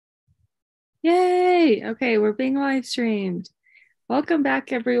Yay! Okay, we're being live streamed. Welcome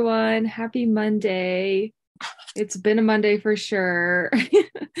back, everyone. Happy Monday. It's been a Monday for sure.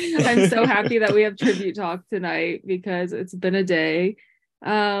 I'm so happy that we have tribute talk tonight because it's been a day.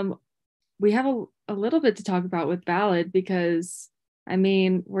 Um, we have a little bit to talk about with Ballad because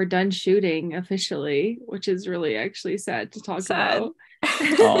we're done shooting officially, which is really actually sad to talk Sad.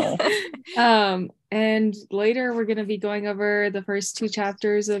 about. Oh, And later we're going to be going over the first two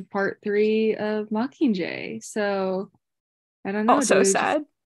chapters of part three of Mockingjay. So I don't know, do Also we just, sad.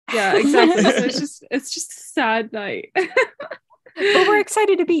 yeah, exactly. So it's just a sad night. But we're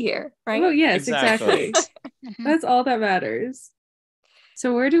excited to be here, right? Well, yes, exactly. exactly. That's all that matters.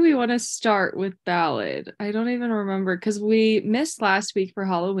 So where do we want to start with Ballad? I don't even remember because we missed last week for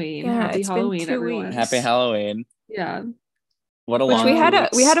Halloween. Yeah, Happy it's been Halloween, two everyone. Happy weeks. Halloween. Yeah. What a Which long we two had a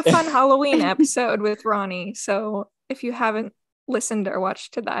we had weeks. a fun Halloween episode with Ronnie. So if you haven't listened or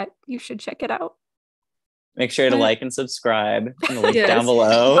watched to that, you should check it out. Make sure to like and subscribe in the link down Yes.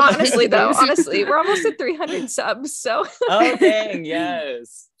 below. Honestly, we're almost at 300 subs. So Oh, dang,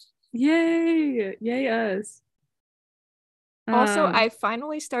 yes. Yay. Yay us. also, I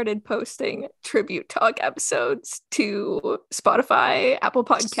finally started posting tribute talk episodes to Spotify, Apple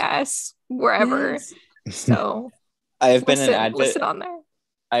Podcasts, wherever. Yes. So I've been an listen avid, on there.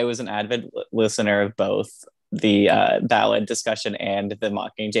 I was an avid listener of both the ballad discussion and the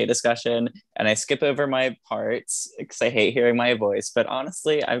Mockingjay discussion. And I skip over my parts because I hate hearing my voice. But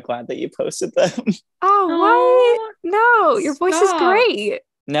honestly, I'm glad that you posted them. Oh, Oh, what? No, your voice is stop. great.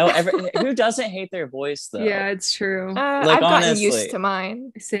 No, who doesn't hate their voice though? Yeah, it's true. Like I've gotten used honestly, to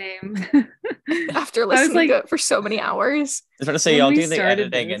mine Same. after I was listening to like, it for so many hours. I was about to say when y'all we do the started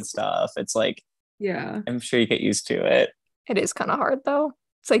editing and this, stuff. It's like yeah. I'm sure you get used to it. It is kind of hard though.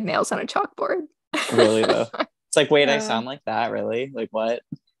 It's like nails on a chalkboard. Really though. It's like, wait, I Yeah. sound like that, really? Like what?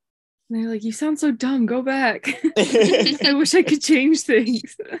 And they're like, you sound so dumb. Go back. I wish I could change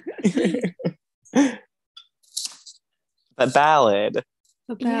things. But ballad.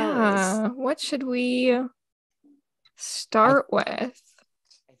 The ballads. Yeah, what should we start with?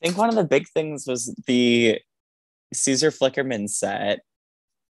 I think one of the big things was the Caesar Flickerman set.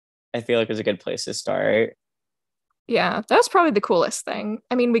 I feel like is a good place to start. Yeah, that was probably the coolest thing.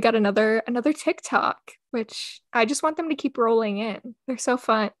 I mean, we got another TikTok, which I just want them to keep rolling in. They're so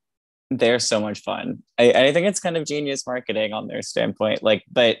fun. They're so much fun. I think it's kind of genius marketing on their standpoint. Like,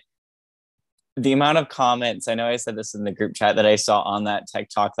 but the amount of comments, I know I said this in the group chat that I saw on that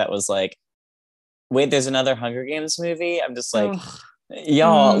TikTok that was like, wait, there's another Hunger Games movie. I'm just like, Ugh.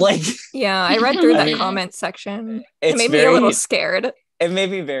 y'all, like, Yeah, I read through I that mean, comment section. It it's made me a little very, scared. it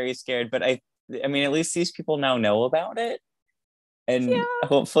made me very scared, but I mean, at least these people now know about it. And Yeah.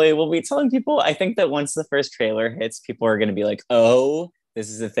 hopefully we'll be telling people. I think that once the first trailer hits, people are going to be like, oh, this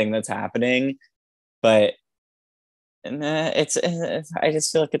is the thing that's happening. But I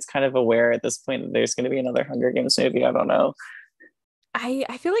just feel like it's kind of aware at this point that there's going to be another Hunger Games movie. I don't know.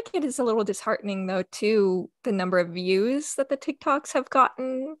 I feel like it is a little disheartening though too, the number of views that the TikToks have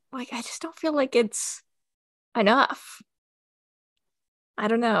gotten. Like I just don't feel like it's enough. I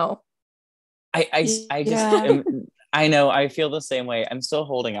don't know. I just Yeah. I know I feel the same way. I'm still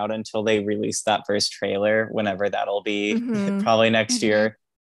holding out until they release that first trailer, whenever that'll be, Mhm. probably next Mhm. year.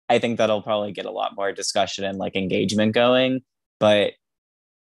 I think that'll probably get a lot more discussion and like engagement going. But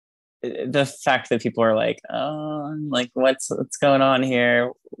the fact that people are like, oh, like what's going on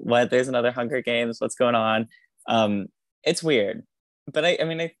here? What there's another Hunger Games? What's going on? It's weird. But I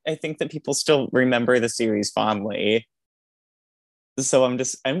mean I think that people still remember the series fondly. So I'm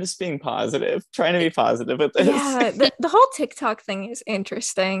just being positive, trying to be positive with this. Yeah, the whole TikTok thing is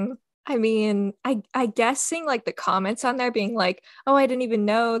interesting. I mean, I guess seeing like the comments on there being like, "Oh, I didn't even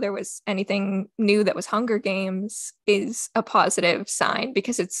know there was anything new that was Hunger Games" is a positive sign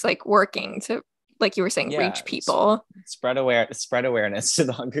because it's like working to, like you were saying, Yeah, reach people. spread awareness to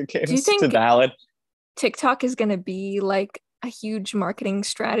the Hunger Do you Games, to think Ballad. TikTok is going to be like a huge marketing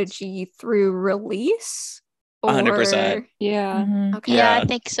strategy through release? 100%. Or Yeah. okay. Yeah, I Yeah.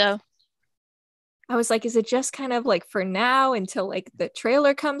 think so. I was like, is it just kind of like for now until like the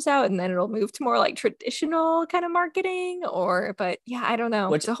trailer comes out and then it'll move to more like traditional kind of marketing? Or, but yeah, I don't know.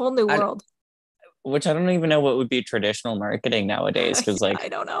 Which It's a whole new I world. which I don't even know what would be traditional marketing nowadays. Because Yeah, like I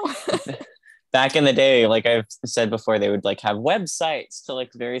don't know. back in the day, like I've said before, they would like have websites to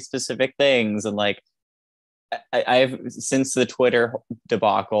like very specific things. And like I've since the Twitter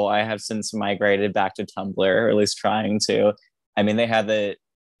debacle, I have since migrated back to Tumblr, or at least trying to. I mean, they had the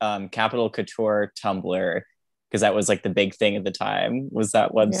Capital Couture Tumblr, because that was like the big thing at the time, was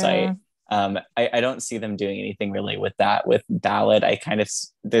that Yeah. website. I don't see them doing anything really with that. With Ballad,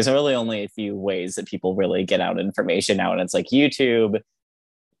 there's really only a few ways that people really get out information now, and it's like YouTube,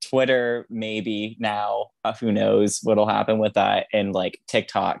 Twitter, maybe now, who knows what'll happen with that, and like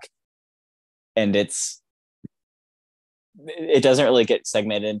TikTok. And it doesn't really get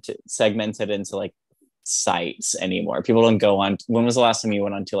segmented into like sites anymore. People don't go on. When was the last time you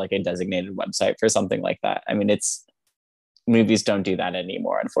went onto like a designated website for something like that? I mean, movies don't do that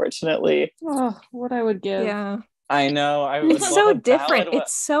anymore, unfortunately. Oh, what I would give. Yeah. I know. I would It's love so a different. Ballad.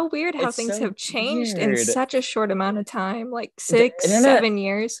 It's so weird how It's things so have changed in weird. such a short amount of time, like The 6, internet- 7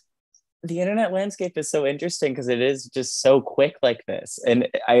 years. The internet landscape is so interesting because it is just so quick like this. And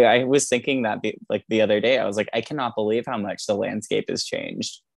I was thinking that the other day, I was like, I cannot believe how much the landscape has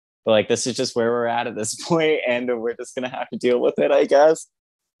changed. But like, this is just where we're at this point, and we're just gonna have to deal with it, I guess.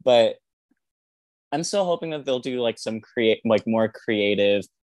 But I'm still hoping that they'll do like some more creative,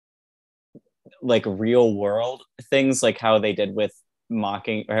 like real world things, like how they did with I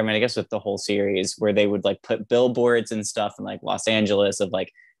guess with the whole series, where they would like put billboards and stuff in like Los Angeles of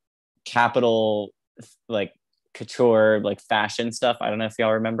like Capital, like couture, like fashion stuff. I don't know if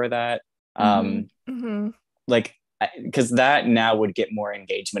y'all remember that. Like, because that now would get more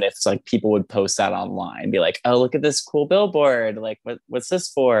engagement if it's like people would post that online, be like, oh, look at this cool billboard, like what's this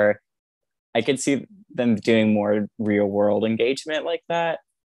for? I could see them doing more real world engagement like that.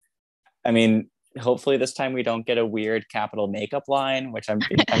 I mean, hopefully this time we don't get a weird Capital makeup line, which I'm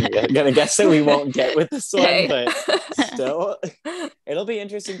gonna guess that we won't get with this one, but still, it'll be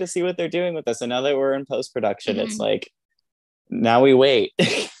interesting to see what they're doing with this. And now that we're in post-production, it's like, now we wait,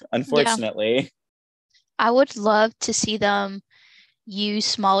 unfortunately. Yeah. I would love to see them use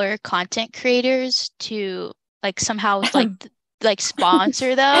smaller content creators to like somehow like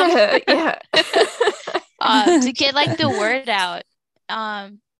sponsor them. Yeah. To get like the word out.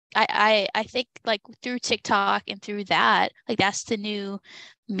 I think like through TikTok and through that, like that's the new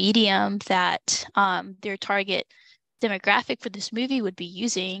medium that their target demographic for this movie would be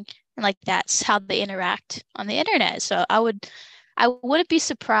using, and like that's how they interact on the internet. So I wouldn't be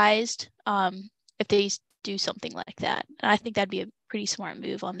surprised if they do something like that. And I think that'd be a pretty smart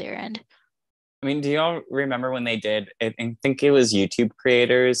move on their end. I mean, do y'all remember when they did, I think it was YouTube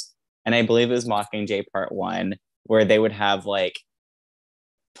creators, and I believe it was Mockingjay Part 1, where they would have like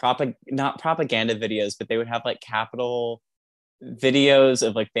not propaganda videos, but they would have like Capital videos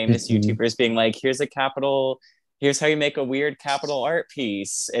of like famous YouTubers being like, here's how you make a weird Capital art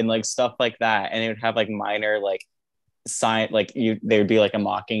piece, and like stuff like that. And it would have like minor like sign, like there would be like a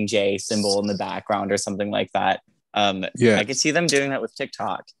Mockingjay symbol in the background or something like that. I could see them doing that with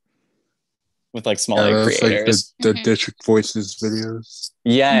TikTok, with like smaller creators. Like the District Voices videos.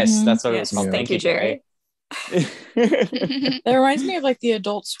 Yes, that's what it was called. Thank you, Jerry. That reminds me of like the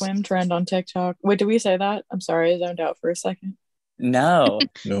Adult Swim trend on TikTok. Wait, did we say that? I'm sorry, I zoned out for a second. No.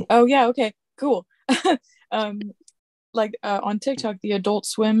 Oh yeah, okay, cool. On TikTok, the Adult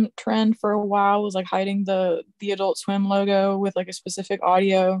Swim trend for a while was like hiding the Adult Swim logo with like a specific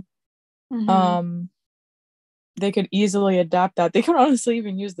audio. They could easily adapt that. They could honestly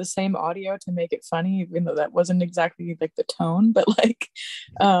even use the same audio to make it funny, even though that wasn't exactly like the tone. But like,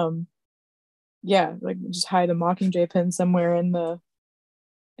 yeah, like just hide a Mockingjay pin somewhere in the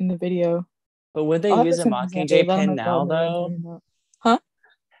video. But would they use a Mockingjay pin now though? Huh?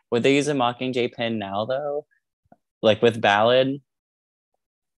 Would they use a Mockingjay pin now though? Like with Ballad?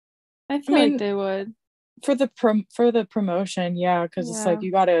 I feel like they would. For the promotion, yeah, because it's like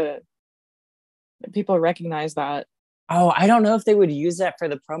you gotta, people recognize that. Oh, I don't know if they would use that for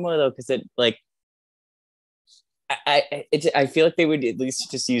the promo though, because it like I feel like they would at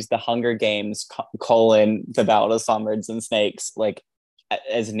least just use the Hunger Games : the Ballad of Songbirds and Snakes like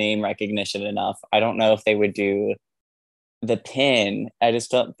as name recognition enough. I don't know if they would do the pin. I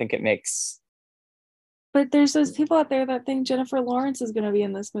just don't think it makes. But there's those people out there that think Jennifer Lawrence is going to be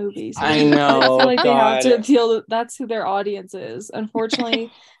in this movie. So I know. I feel like they have to feel that's who their audience is.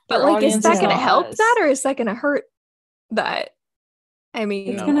 Unfortunately, but like, is that going to help that, or is that going to hurt that? I mean,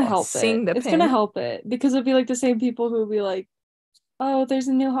 it's going to help it. It's going to help it because it'd be like the same people who would be like, "Oh, there's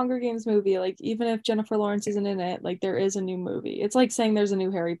a new Hunger Games movie." Like, even if Jennifer Lawrence isn't in it, like there is a new movie. It's like saying there's a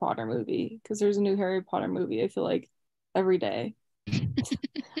new Harry Potter movie because there's a new Harry Potter movie. I feel like every day.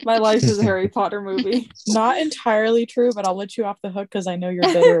 My life is a Harry Potter movie. Not entirely true, but I'll let you off the hook because I know you're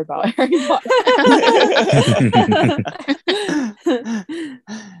bitter about Harry Potter.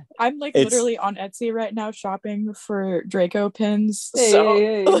 I'm like literally on Etsy right now shopping for Draco pins. Hey,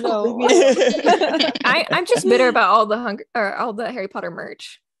 no. I'm just bitter about all the Harry Potter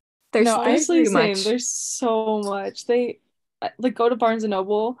merch. There's honestly too much. There's so much. They like go to Barnes and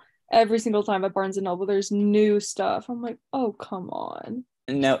Noble every single time at Barnes and Noble there's new stuff. I'm like, oh, come on.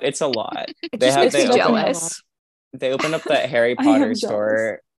 No, it's a lot. It They just have makes me they open, jealous. they opened up the Harry I am Potter jealous.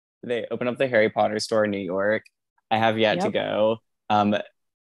 store. They opened up the Harry Potter store in New York. I have yet to Yep. go.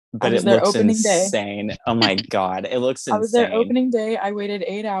 But was it there looks opening day. insane. Oh my god, it looks insane. I was there opening day. I waited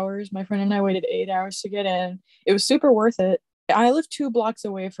 8 hours. My friend and I waited 8 hours to get in. It was super worth it. I live 2 blocks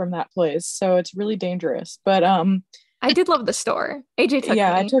away from that place, so it's really dangerous. But I did love the store. AJ took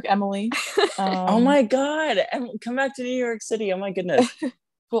yeah, me. I took Emily. Oh my god, come back to New York City. Oh my goodness.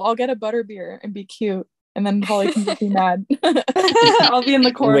 Well, I'll get a butter beer and be cute, and then Holly can just be mad. I'll be in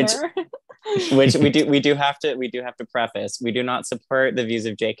the corner. Which we do have to preface. We do not support the views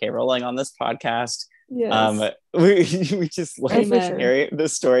of J.K. Rowling on this podcast. Yes. We just like Amen. the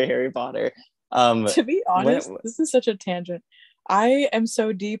story Harry Potter. To be honest, this is such a tangent. I am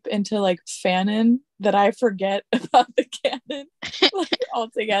so deep into like fanon that I forget about the canon like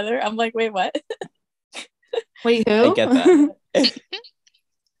altogether. I'm like, wait, what? Wait, who? I get that.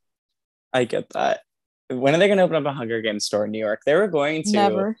 I get that. When are they going to open up a Hunger Games store in New York? They were going to.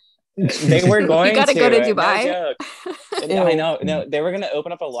 Never. They were going You gotta to go to No Dubai. joke. I know. No, they were going to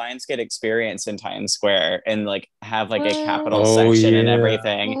open up a Lionsgate experience in Times Square and like have like a Capitol Oh, section and yeah.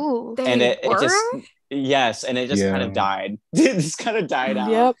 everything. Ooh. They And it just were? yes, and it just kind of Yeah. died. It just kind of died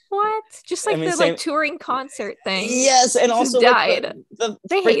out. Yep. What? Just like I mean, the same- like touring concert thing. Yes, and Just also died. like the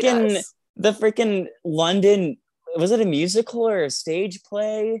They hate freaking us. the freaking London, was it a musical or a stage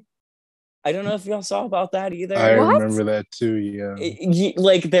play? I don't know if y'all saw about that either. I What? remember that too. Yeah.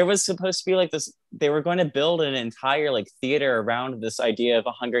 Like there was supposed to be like this, they were going to build an entire like theater around this idea of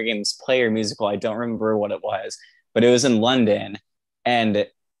a Hunger Games play or musical. I don't remember what it was, but it was in London, and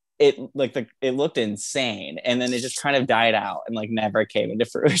it looked insane, and then it just kind of died out and like never came into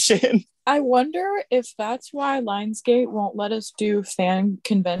fruition. I wonder if that's why Lionsgate won't let us do fan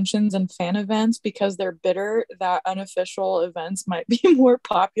conventions and fan events, because they're bitter that unofficial events might be more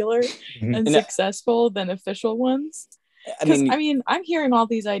popular and No. successful than official ones. I Because mean, I'm hearing all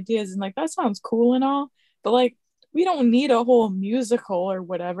these ideas and like that sounds cool and all, but like we don't need a whole musical or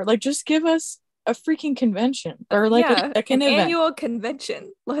whatever. Like just give us a freaking convention or like Yeah, an an event. annual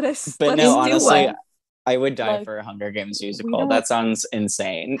convention. Let us but let no, us do honestly, one. I would die Like, for a Hunger Games we musical. don't- That sounds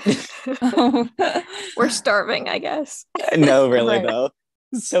insane. Oh. We're starving, I guess. No, really Right. though.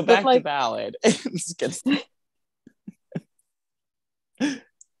 So But, back to like- Ballad. Just kidding.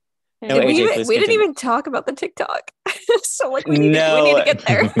 No, Did AJ, we please didn't continue. even talk about the TikTok. So like we need to get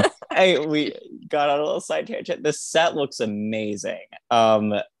there. Hey, we got on a little side tangent. The set looks amazing.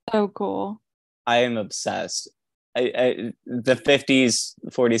 So cool. I am obsessed. The 50s,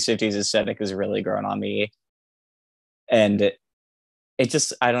 40s, 50s aesthetic has really grown on me. And it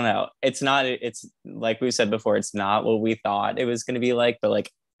just, I don't know. It's like we said before, it's not what we thought it was going to be like, but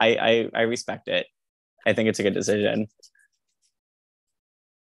like, I respect it. I think it's a good decision.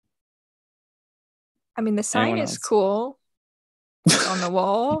 I mean, the sign Anyone is else? cool on the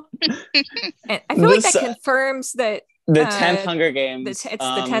wall, and I feel like that This- confirms that The 10th Hunger Games. it's the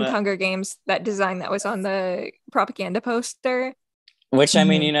 10th Hunger Games, that design that was on the propaganda poster. Which, I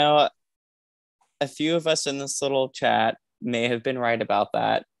mean, Mhm. you know, a few of us in this little chat may have been right about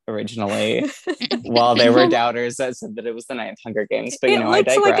that originally, while there were doubters that said that it was the 9th Hunger Games. But, you It know, I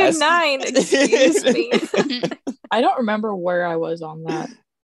looks like a digress. 9. Excuse me. I don't remember where I was on that.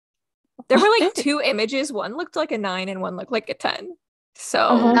 There were like 2 images. One looked like a 9 and one looked like a 10. So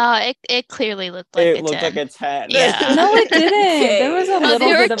Uh-huh. No, it clearly looked like It a looked 10. like a 10. Yeah. No, it didn't. Okay. There was a No, little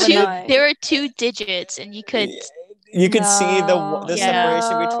there bit were of a nine. there were 2 digits, and you could. You could see No, the yeah.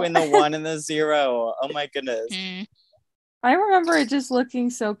 separation between the 1 and the 0. Oh my goodness. Mm. I remember it just looking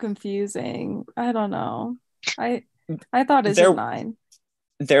so confusing. I don't know. I thought it's There- a 9.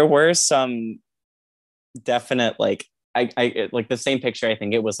 There were some definite, like, I like the same picture. I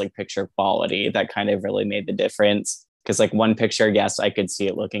think it was like picture quality that kind of really made the difference. Because like one picture, yes, I could see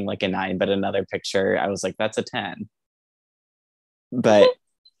it looking like a 9, but another picture, I was like, that's a 10. But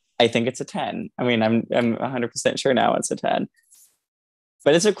I think it's a 10. I mean, I'm 100% sure now it's a 10.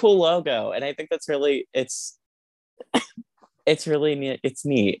 But it's a cool logo, and I think that's really it's really neat. It's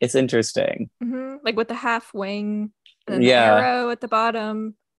neat. It's interesting. like with the half wing and then Yeah. the arrow at the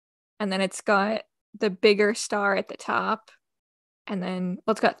bottom, and then it's got the bigger star at the top, and then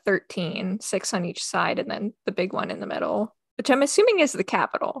it's got 13, 6 on each side, and then the big one in the middle, which I'm assuming is the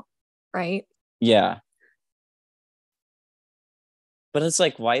capital, right? Yeah. But it's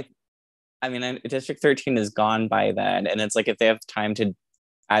like, why? I mean, District 13 is gone by then, and it's like if they have time to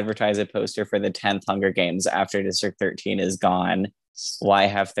advertise a poster for the 10th Hunger Games after District 13 is gone, why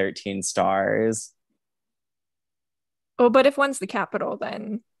have 13 stars? Oh, but if one's the capital,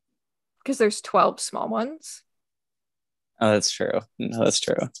 then because there's 12 small ones. Oh, that's true. No, that's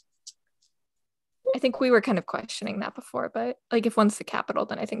true. I think we were kind of questioning that before, but like if one's the capital,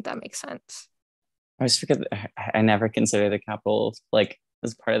 then I think that makes sense. I always forget that I never consider the capital like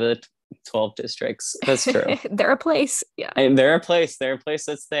as part of the 12 districts. That's true. They're a place. Yeah. They're a place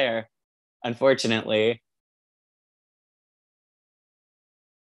that's there, unfortunately.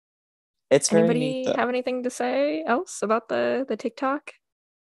 It's very Anybody neat, though. have anything to say else about the TikTok?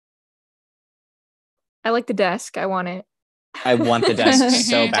 I like the desk. I want it. I want the desk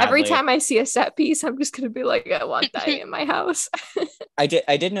so badly. Every time I see a set piece, I'm just gonna be like, I want that in my house. I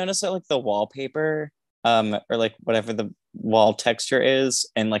did notice that like the wallpaper, or like whatever the wall texture is,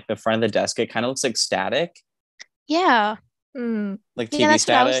 and like the front of the desk, it kind of looks like static, Yeah. like TV Yeah, that's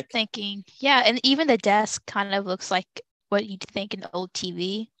what I was static. thinking. Yeah, and even the desk kind of looks like what you'd think an old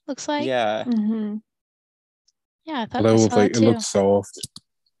TV looks like. Yeah, Mm-hmm. Yeah, I thought That I was saw like that it too. looks soft.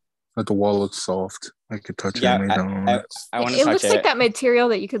 Like the wall looks soft. I could touch it yeah. and lay down on I, it. I want to It touch looks it. like that material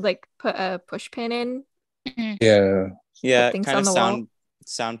that you could like put a push pin in. Mhm. Yeah. Yeah, things kind on of the wall.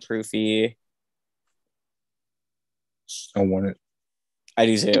 soundproofy. I want it. I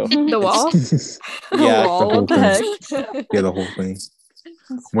do too. The wall. Yeah. Wall. The whole What the thing. heck? Yeah, the whole thing.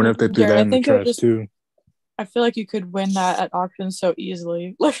 Wonder if they threw Jared, that I in the think trash too. I feel like you could win that at auction so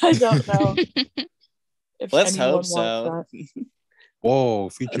easily. Like I don't know if Let's anyone hope wants so. that. Whoa,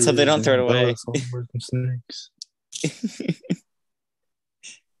 features. Let's hope they don't throw it away. Snakes.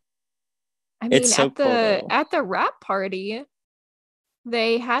 I mean, It's so at cool, the though. at the wrap party,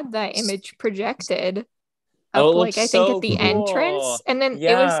 they had that image projected up, Oh, it like looks I think so at the cool. entrance, and then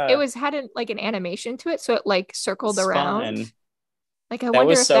Yeah. it was had like an animation to it, so it like circled around. Spun. Like I That wonder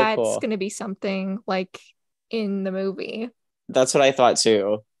was if so that's cool. gonna be something like in the movie. That's what I thought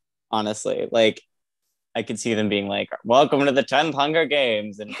too, honestly. Like, I could see them being like, "Welcome to the 10th Hunger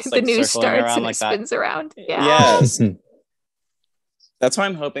Games," and just The like news circling starts around and like it that. spins around. Yeah. Yes. That's why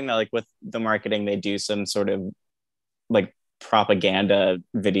I'm hoping that like with the marketing, they do some sort of like propaganda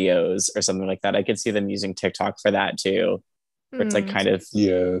videos or something like that. I could see them using TikTok for that too, where it's like kind of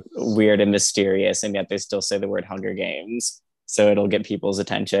Yeah. weird and mysterious, and yet they still say the word Hunger Games, so it'll get people's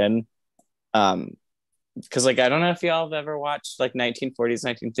attention. Because like I don't know if y'all have ever watched like 1940s,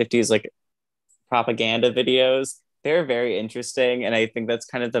 1950s like propaganda videos. They're very interesting, and I think that's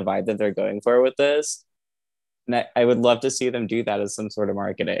kind of the vibe that they're going for with this. And I would love to see them do that as some sort of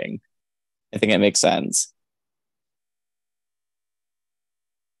marketing. I think it makes sense.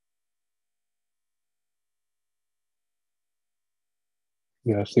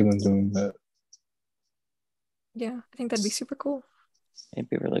 Yeah, I see them doing that. Yeah, I think that'd be super cool. It'd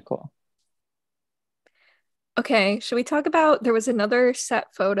be really cool. Okay, should we talk about there was another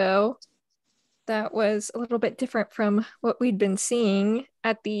set photo that was a little bit different from what we'd been seeing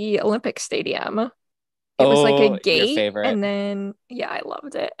at the Olympic Stadium. It was like Oh, a your gate, favorite. and then yeah, I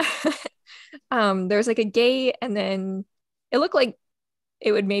loved it. There was like a gate, and then it looked like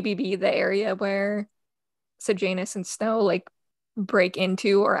it would maybe be the area where Sejanus and Snow like break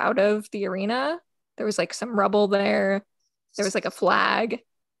into or out of the arena. There was like some rubble there. There was like a flag.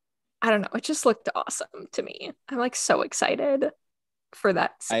 I don't know. It just looked awesome to me. I'm like so excited for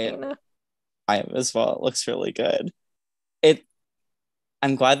that scene. I am as well. It looks really good.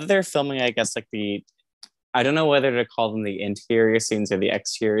 I'm glad that they're filming, I guess, like I don't know whether to call them the interior scenes or the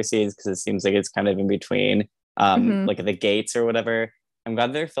exterior scenes, because it seems like it's kind of in between, like at the gates or whatever. I'm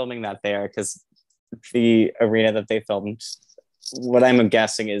glad they're filming that there, because the arena that they filmed, what I'm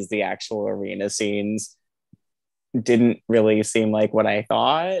guessing is the actual arena scenes, didn't really seem like what I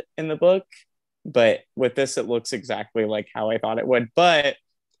thought in the book. But with this, it looks exactly like how I thought it would. But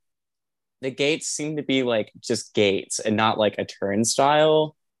the gates seem to be like just gates and not like a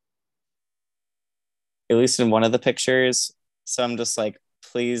turnstile, at least in one of the pictures. So I'm just like,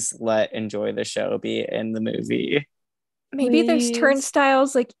 please let Enjoy the Show be in the movie. Maybe there's Please.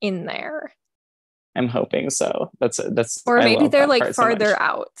 turnstiles like in there, I'm hoping so. That's or I maybe love they're that like part so much. farther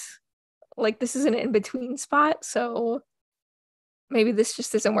out. Like this is an in-between spot, so maybe this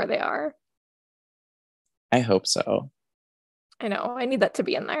just isn't where they are. I hope so. I know. I need that to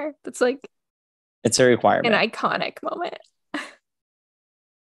be in there. That's like It's a requirement. an iconic moment.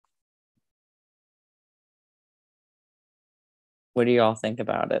 What do you all think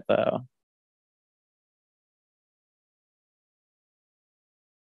about it, though?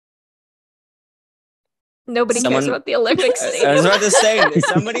 Nobody cares about the Olympics. I was about to say,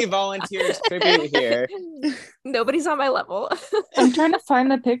 somebody volunteers tribute here. Nobody's on my level. I'm trying to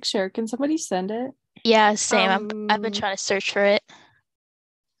find the picture. Can somebody send it? Yeah, same. I've been trying to search for it.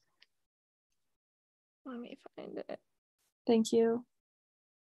 Let me find it. Thank you.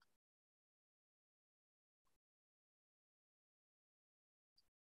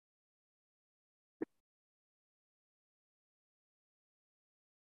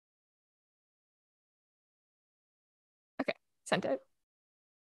 sent it.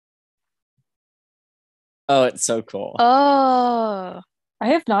 Oh, it's so cool. Oh, I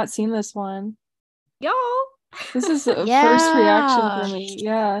have not seen this one. Y'all. This is a Yeah. first reaction for me.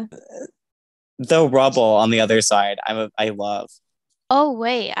 Yeah. The rubble on the other side, I love. oh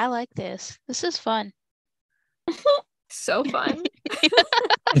wait, I like this. This is fun. So fun.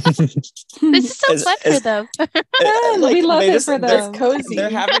 This is so Is- fun for is- them. We love it for they're- them. Cozy. They're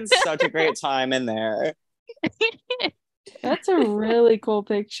having such a great time in there. That's a really cool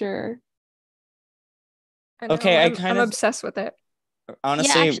picture. I know, Okay, I'm obsessed with it.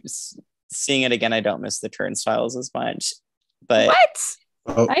 Honestly, actu- seeing it again, I don't miss the turnstiles as much. But What?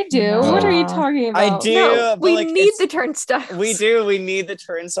 Oh, I do. What are you Nah. talking about? I do. No, but we like, need it's- the turnstiles. We do. We need the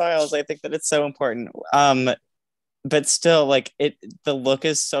turnstiles. I think that it's so important. But still, like the look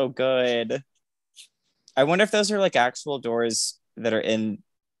is so good. I wonder if those are like actual doors that are in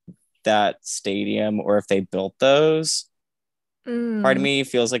that stadium, or if they built those. Part of me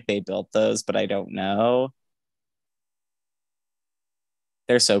feels like they built those, but I don't know.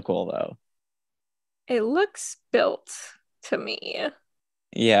 They're so cool though. It looks built to me.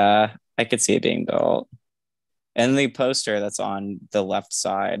 Yeah, I could see it being built. And the poster that's on the left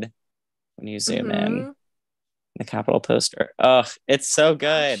side when you zoom in, Mhm. the Capitol poster. Oh, it's so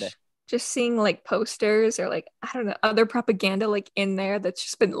good. Just seeing like posters or like, I don't know, other propaganda like in there that's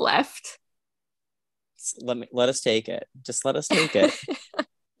just been left. Let us take it. Just let us take it.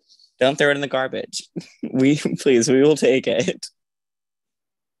 Don't throw it in the garbage. We will take it.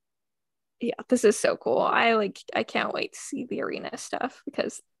 Yeah, this is so cool. I can't wait to see the arena stuff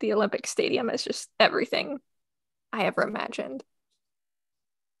because the Olympic Stadium is just everything I ever imagined.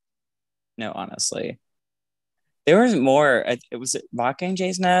 No, honestly. There was more. It was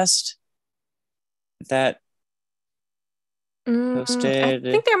Mockingjays Nest that posted.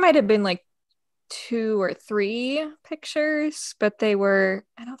 I think there might have been like 2 or 3 pictures, but I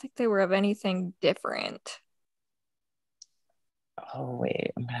don't think they were of anything different. Oh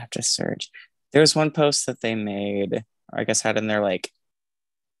wait, I'm gonna have to search. There was one post that they made, or I guess had in their like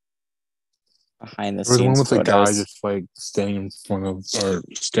behind the There was one scenes with the guy photos. just like standing in front of or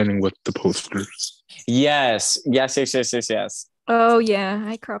standing with the posters. Yes. Oh yeah,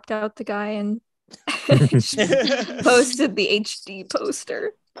 I cropped out the guy and posted the HD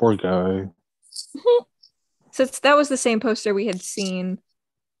poster. Poor guy. So that was the same poster we had seen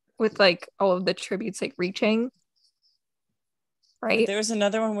with like all of the tributes like reaching. Right? There was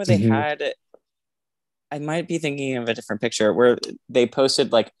another one where they Mhm. had, I might be thinking of a different picture, where they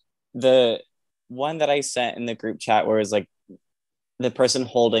posted like the one that I sent in the group chat where it was like the person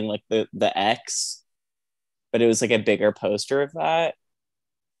holding like the X, but it was like a bigger poster of that.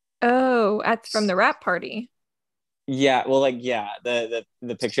 Oh, from the rap party. Yeah, well, like the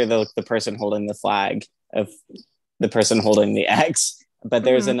picture of the person holding the flag of the person holding the X, but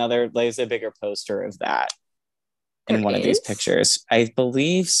there's there's a bigger poster of that in There one of these is? pictures. I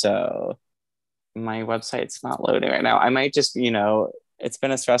believe so. My website's not loading right now. I might just, it's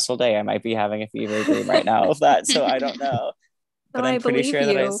been a stressful day. I might be having a fever dream right now of that, so I don't know. But No, I'm I pretty believe sure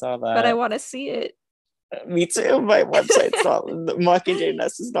that I you, saw that. but I want to see it. Me too. My website's not. The Mockingjay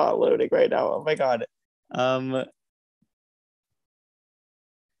Nest is not loading right now. Oh my god.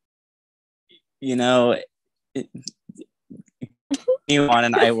 You on,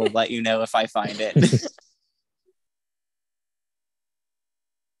 and I will let you know if I find it.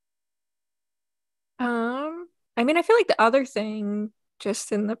 I mean, I feel like the other thing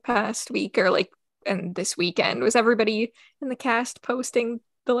just in the past week or like and this weekend was everybody in the cast posting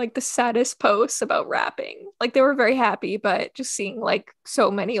the saddest posts about rapping. Like they were very happy, but just seeing like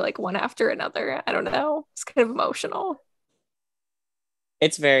so many like one after another, I don't know. It's kind of emotional.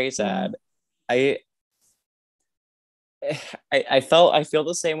 It's very sad. I feel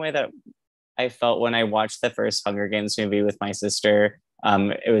the same way that I felt when I watched the first Hunger Games movie with my sister.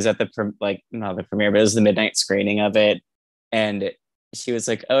 It was at not the premiere, but it was the midnight screening of it, and she was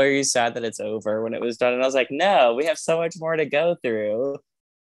like, "Oh, are you sad that it's over?" when it was done, and I was like, "No, we have so much more to go through."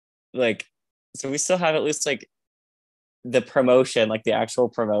 Like, so we still have at least like the promotion, like the actual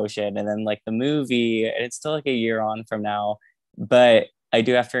promotion, and then like the movie, and it's still like a year on from now. But I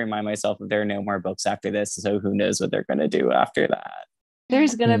do have to remind myself that there are no more books after this, so who knows what they're gonna do after that.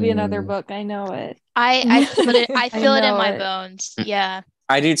 There's gonna be another book. I know it. I feel it. I feel it in know my it. bones. Yeah.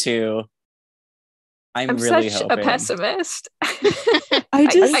 I do too. I'm really such hoping. a pessimist. I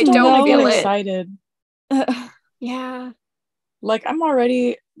just I don't know feel so it. excited. Yeah. Like I'm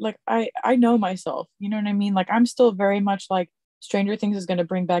already like I know myself. You know what I mean? Like I'm still very much like Stranger Things is gonna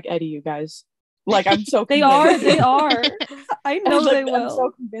bring back Eddie, you guys. Like I'm so They convinced. are. I know I'm they will.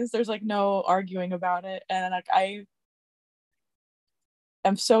 so convinced there's like no arguing about it. And like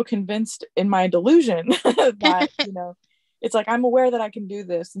am so convinced in my delusion that, it's like I'm aware that I can do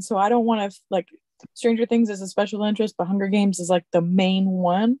this. And so I don't want to, like, Stranger Things is a special interest, but Hunger Games is like the main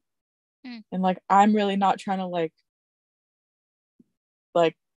one. And like, I'm really not trying to like,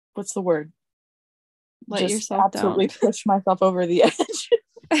 what's the word? Let just yourself absolutely down. push myself over the edge.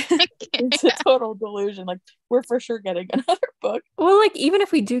 It's a total delusion. Like, we're for sure getting another book. Well, like, even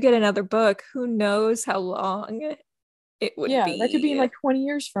if we do get another book, who knows how long it would be. That could be like 20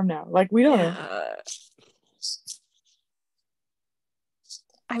 years from now. Like, we don't know.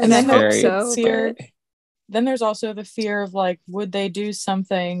 I mean, I hope so. But then there's also the fear of like, would they do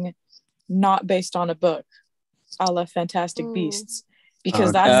something not based on a book, a la Fantastic Beasts?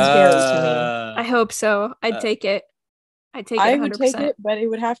 Because that's scary to me. I hope so. I'd take it. I'd take it 100%. I would take it, but it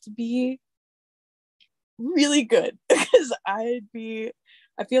would have to be really good. Because I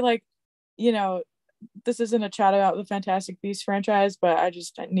feel like, this isn't a chat about the Fantastic Beasts franchise, but I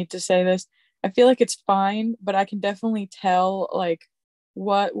need to say this. I feel like it's fine, but I can definitely tell like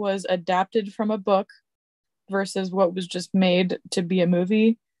what was adapted from a book versus what was just made to be a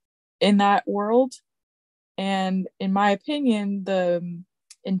movie in that world. And in my opinion, the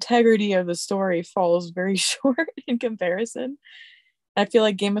integrity of the story falls very short in comparison. I feel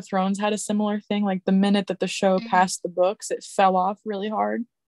like Game of Thrones had a similar thing. Like, the minute that the show passed the books, it fell off really hard.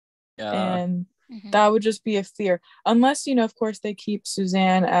 And that would just be a fear. Unless, of course, they keep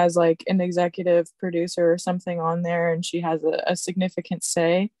Suzanne as like an executive producer or something on there and she has a significant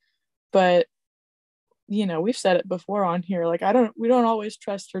say. But, we've said it before on here. Like, we don't always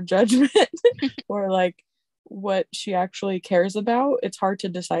trust her judgment or like what she actually cares about. It's hard to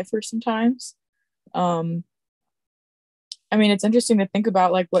decipher sometimes. I mean, it's interesting to think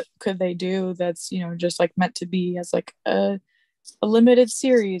about like what could they do that's just like meant to be as like a limited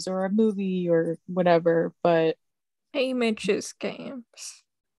series or a movie or whatever. But hey, Mitch's games.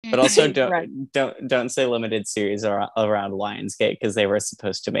 But also don't say limited series around Lionsgate, because they were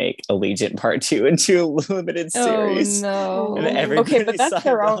supposed to make Allegiant Part 2 into a limited series. Oh no. And okay, but that's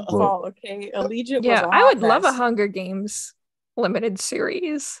their own fault. Okay, Allegiant was I would love a Hunger Games limited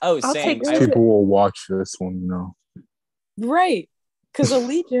series. Oh, same. People will watch this one, right? Because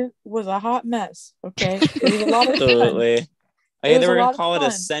Allegiant was a hot mess. Okay, it was a lot of absolutely. Fun. They were gonna call it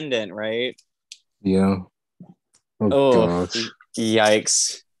Ascendant, right? Yeah. Oh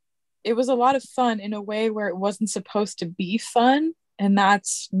yikes. It was a lot of fun in a way where it wasn't supposed to be fun, and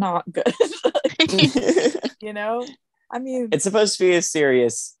that's not good. I mean, it's supposed to be a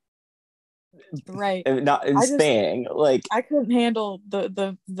serious, right? Not thing. Like, I couldn't handle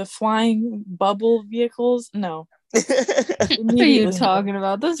the flying bubble vehicles. No. What are you talking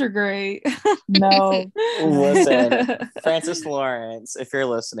about? Those are great. No. Listen, Francis Lawrence, if you're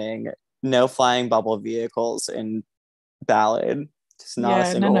listening, no flying bubble vehicles in Ballad. Just not a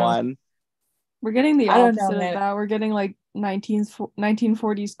single one. We're getting the opposite of that. We're getting like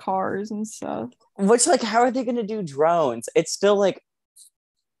 1940s cars and stuff. Which, like, how are they going to do drones? It's still like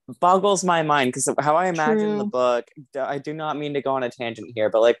boggles my mind, because how I imagine the book, I do not mean to go on a tangent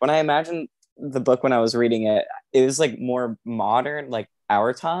here, but like when I imagine the book when I was reading it, it was like more modern, like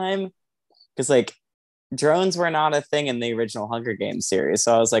our time, because like drones were not a thing in the original Hunger Games series.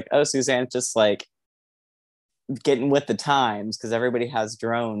 So I was like, oh, Suzanne's just like getting with the times because everybody has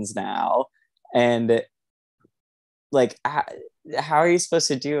drones now. And like, how are you supposed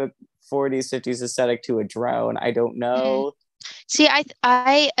to do a 40s 50s aesthetic to a drone? I don't know. See,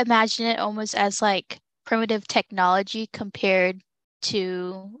 I imagine it almost as like primitive technology compared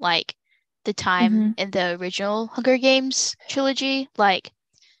to like the time in the original Hunger Games trilogy. Like,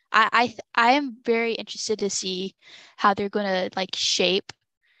 I am very interested to see how they're gonna like shape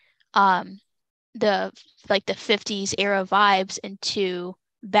the 50s era vibes into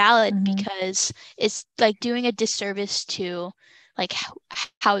Ballad, because it's like doing a disservice to like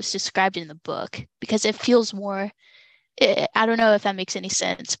how it's described in the book, because it feels more, I don't know if that makes any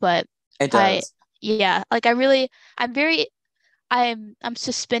sense, but it does. I'm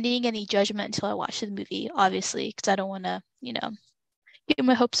suspending any judgment until I watch the movie, obviously, because I don't want to get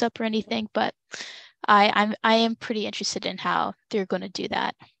my hopes up or anything, but I am pretty interested in how they're going to do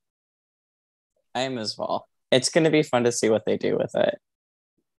that. I am as well. It's going to be fun to see what they do with it,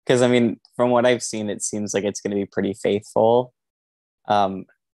 because I mean, from what I've seen, it seems like it's going to be pretty faithful of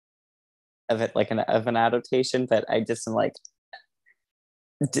it, like of an adaptation, but I just am like,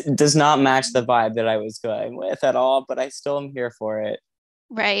 does not match the vibe that I was going with at all, but I still am here for it.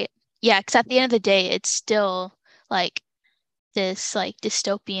 Right. Yeah, because at the end of the day, it's still like this like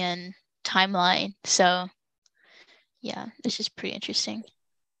dystopian timeline. So yeah, it's just pretty interesting.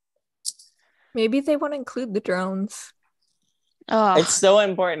 Maybe they want to include the drones. Oh, It's so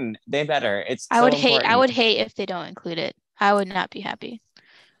important. They better. It's I so would hate. important. I would hate if they don't include it. I would not be happy.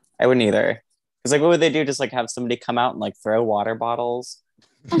 I wouldn't either. Because like, what would they do? Just like have somebody come out and like throw water bottles?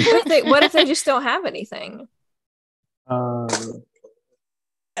 What if they just don't have anything?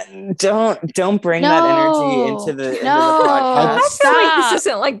 Don't bring that energy into the podcast. I feel like Stop. this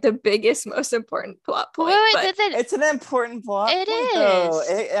isn't like the biggest, most important plot point. Wait, but It's an important plot It point, though. is.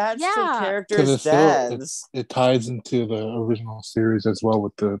 It adds to Yeah. characters' Because deaths. it ties into the original series as well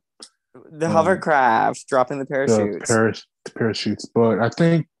with the hovercraft dropping the parachutes. the parachutes. But I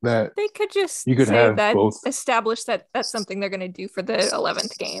think that they could just you could say have that, both. establish that that's something they're going to do for the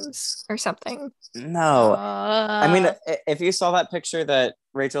 11th games or something. No. I mean, if you saw that picture that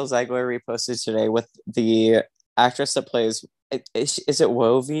Rachel Zegler reposted today with the actress that plays, is it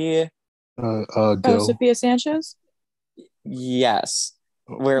Wovie? Dill. Sophia Sanchez? Yes.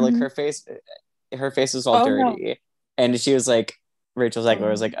 Where like her face is all dirty. No. And she was like, Rachel Zegler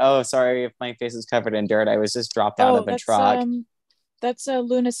was like, "Oh, sorry if my face is covered in dirt. I was just dropped out of a truck." That's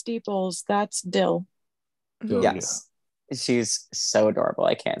Luna Steeples. That's Dill. Yes. Yeah. She's so adorable.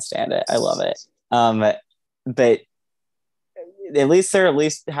 I can't stand it. I love it. But at least they're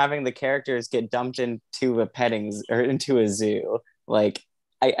having the characters get dumped into into a zoo. Like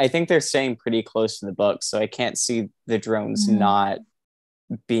I think they're staying pretty close to the book, so I can't see the drones not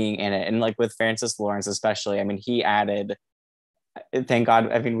being in it. And like with Francis Lawrence especially, I mean, he added, thank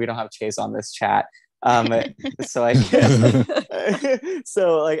God, I mean, we don't have Chase on this chat. So I can,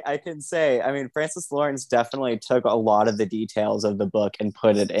 I can say, I mean, Francis Lawrence definitely took a lot of the details of the book and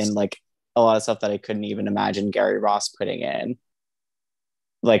put it in like a lot of stuff that I couldn't even imagine Gary Ross putting in.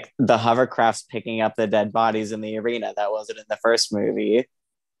 Like the hovercrafts picking up the dead bodies in the arena. That wasn't in the first movie,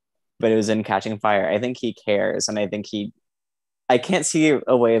 but it was in Catching Fire. I think he cares, and I think I can't see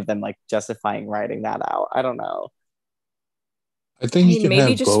a way of them like justifying writing that out. I don't know. I think you can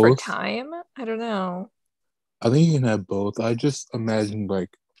maybe have just both. for time. I don't know. I think you can have both. I just imagined like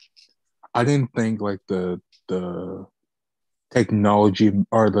I didn't think like the technology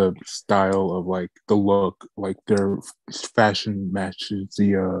or the style of like the look, like their fashion matches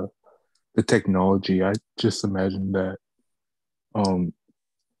the technology. I just imagined that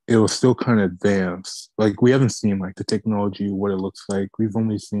it was still kind of advanced. Like we haven't seen like the technology, what it looks like. We've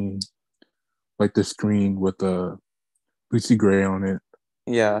only seen like the screen with Lucy Gray on it.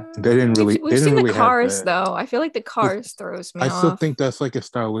 Yeah, they didn't really. We've seen really the cars have that. though. I feel like the cars throws me off. I still think that's like a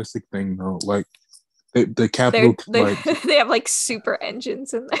stylistic thing though. Like the Capitol, like they have like super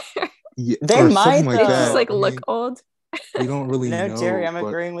engines in there. Yeah, they might like just like look old. We don't really know. No, Jerry, I'm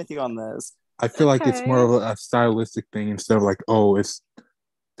agreeing with you on this. I feel like it's more of a stylistic thing instead of like, oh, it's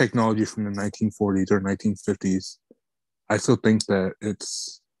technology from the 1940s or 1950s. I still think that it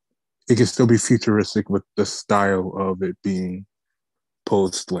can still be futuristic with the style of it being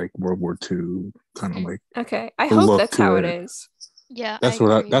post like World War II, kind of like. Okay, I hope that's how it is. Yeah, that's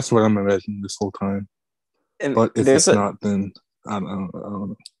what I'm imagining this whole time. And but if it's not, then I don't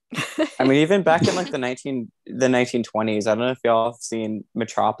know. I mean, even back in like the 1920s, I don't know if y'all have seen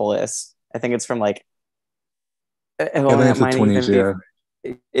Metropolis. I think it's from like. It's the 20s,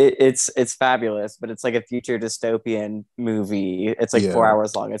 yeah. It's fabulous, but it's like a future dystopian movie. It's like 4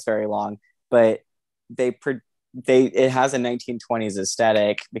 hours long. It's very long, but it has a 1920s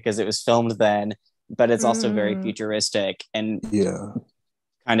aesthetic because it was filmed then, but it's also very futuristic and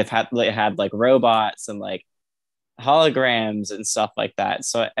kind of had like robots and like holograms and stuff like that.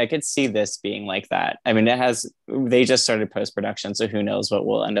 So I could see this being like that. I mean, they just started post-production, so who knows what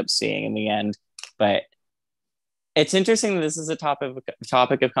we'll end up seeing in the end. But it's interesting that this is a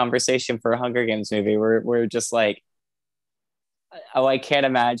topic of conversation for a Hunger Games movie. We're just like, oh, I can't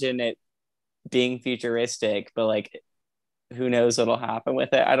imagine it being futuristic, but like, who knows what'll happen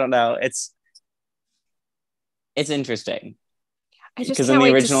with it? I don't know. It's interesting. I just can't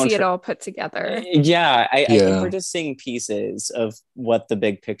wait to see it all put together. Yeah, I think we're just seeing pieces of what the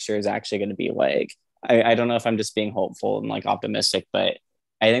big picture is actually going to be like. I don't know if I'm just being hopeful and like optimistic, but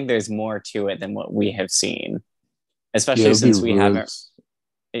I think there's more to it than what we have seen, especially since we haven't.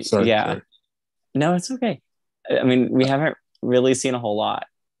 Sorry. No, it's okay. I mean, we haven't really seen a whole lot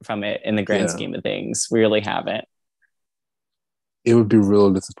from it in the grand scheme of things. We really haven't. It would be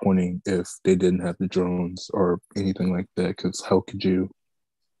real disappointing if they didn't have the drones or anything like that, because how could you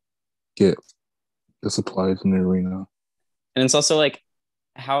get the supplies in the arena? And it's also like,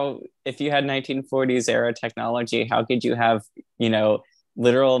 how, if you had 1940s era technology, how could you have,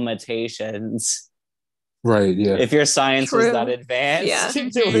 literal mutations? Right, yeah. If your science was that advanced.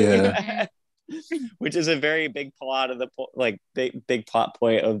 Yeah. Which is a very big plot of the, big plot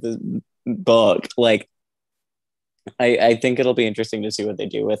point of the book. Like, I think it'll be interesting to see what they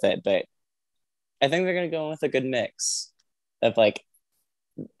do with it, but I think they're gonna go with a good mix of like,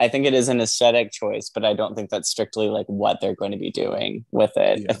 I think it is an aesthetic choice, but I don't think that's strictly like what they're going to be doing with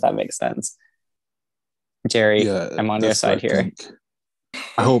it, if that makes sense. Jerry, Yeah, I'm on your that's what side I here. think.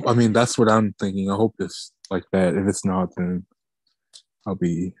 I hope. I mean, that's what I'm thinking. I hope it's like that. If it's not, then I'll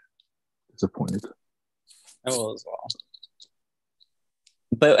be disappointed. I will as well.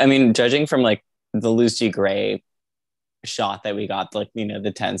 But I mean, judging from like the Lucy Gray shot that we got, like, you know,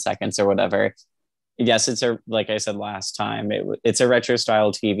 the 10 seconds or whatever, yes, it's a, like I said last time, it's a retro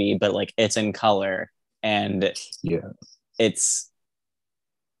style TV, but like it's in color, and Yeah,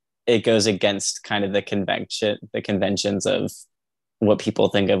 it goes against kind of the conventions of what people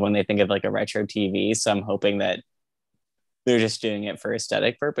think of when they think of like a retro TV. So I'm hoping that they're just doing it for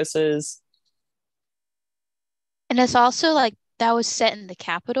aesthetic purposes. And it's also like that was set in the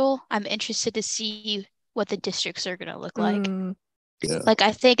Capitol. I'm interested to see what the districts are going to look like. yeah. Like,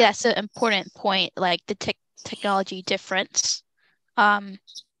 I think that's an important point, like the technology difference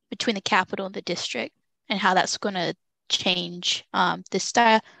between the Capitol and the district, and how that's going to change the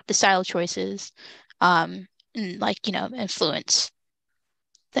style choices, and like, you know, influence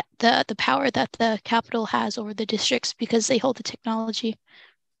the power that the Capitol has over the districts because they hold the technology.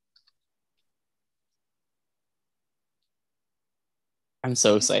 I'm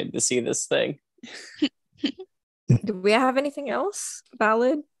so excited to see this thing. Do we have anything else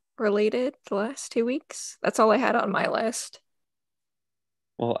Ballad related the last 2 weeks? That's all I had on my list.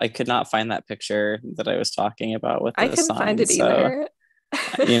 Well, I could not find that picture that I was talking about with the I couldn't sign, find it so, either.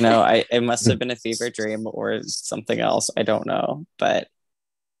 you know, it must have been a fever dream or something else. I don't know, but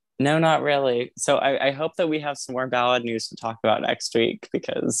no, not really. So I hope that we have some more Ballad news to talk about next week,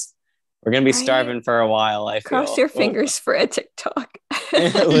 because we're gonna be starving for a while. I feel. Cross your fingers for a TikTok.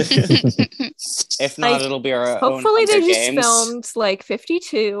 If not, Like, it'll be our hopefully own they Hunger just Games. filmed like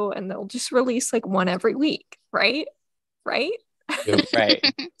 52 and they'll just release like one every week, right? Yep.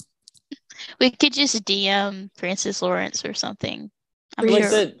 Right. We could just DM Francis Lawrence or something. I'm Like sure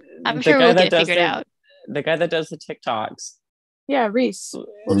the we'll guy that get it does figured out. the guy that does the TikToks. Yeah, Reese.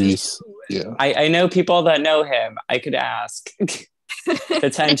 Reese. Yeah. I know people that know him. I could ask.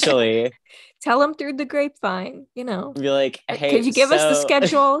 Potentially. Tell them through the grapevine, you know. Be like, hey, could you give us the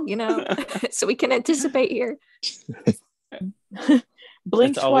schedule, you know, so we can anticipate here.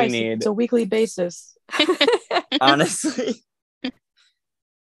 Blink That's all we twice. need. It's a weekly basis. Honestly.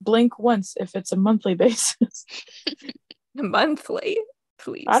 Blink once if it's a monthly basis. Monthly,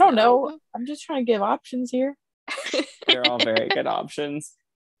 please. I don't know. I'm just trying to give options here. They're all very good options.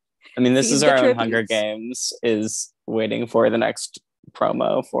 I mean, this Feed is the our own tributes. Hunger Games, is waiting for the next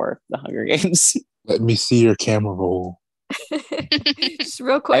promo for the Hunger Games. Let me see your camera roll. Just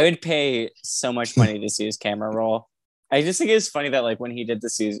real quick. I would pay so much money to see his camera roll. I just think it's funny that like when he did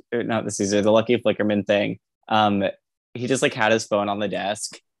the Lucky Flickerman thing, he just like had his phone on the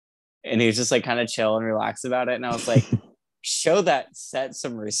desk and he was just like kind of chill and relax about it. And I was like, show that set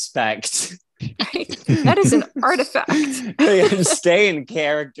some respect. That is an artifact. Stay in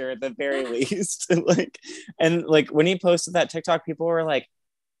character at the very least. and when he posted that TikTok, people were like,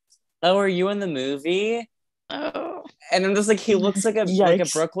 "Oh, are you in the movie?" Oh. And I'm just like, he looks like a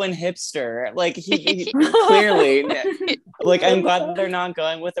Yikes. Brooklyn hipster. Like he clearly, like, I'm glad that they're not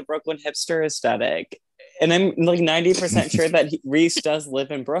going with a Brooklyn hipster aesthetic. And I'm like 90% sure that Reese does live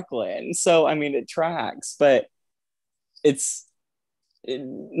in Brooklyn. So I mean, it tracks, but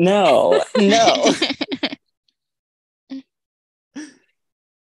no.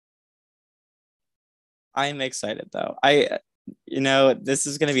 I'm excited though. This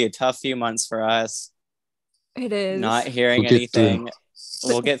is going to be a tough few months for us. It is. Not hearing We'll get anything.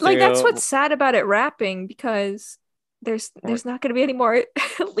 We'll get through. Like, that's what's sad about it wrapping, because there's not going to be any more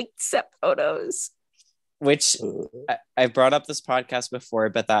leaked set photos. Which I brought up this podcast before,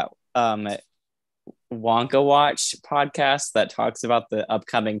 but that Wonka Watch podcast that talks about the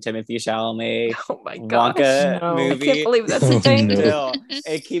upcoming Timothée Chalamet Oh my gosh. Wonka movie. I can't believe that's a thing. No. Still,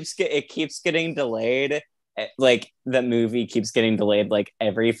 it keeps getting delayed. Like, the movie keeps getting delayed like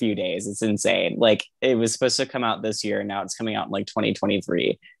every few days. It's insane. Like, it was supposed to come out this year, now it's coming out in like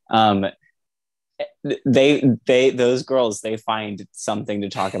 2023. Those girls, they find something to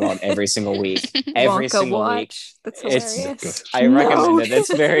talk about every single week. Every Wonka single Watch. week. That's hilarious. I recommend it.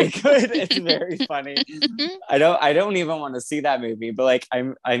 It's very good. It's very funny. I don't even want to see that movie, but like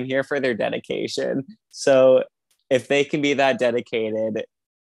I'm here for their dedication. So if they can be that dedicated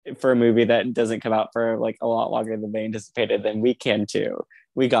for a movie that doesn't come out for like a lot longer than they anticipated, then we can too.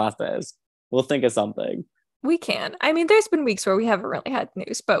 We got this. We'll think of something. We can. I mean, there's been weeks where we haven't really had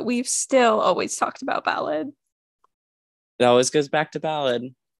news, but we've still always talked about Ballad. It always goes back to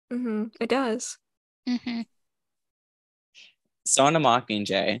ballad. It does. Mhm. So on to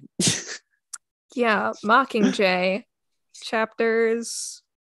Mockingjay. Yeah, Mockingjay, chapters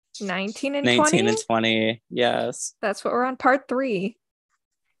 19 and 19 20. and 20, yes. That's what we're on part 3.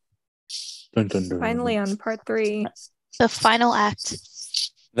 Dun, dun, dun. Finally on part 3. The final act.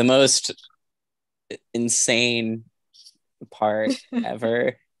 The most insane part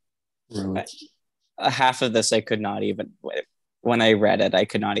ever. Really? Half of this I could not even, when I read it, I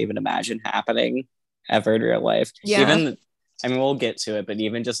could not even imagine happening ever in real life. Yeah. Even, I mean, we'll get to it, but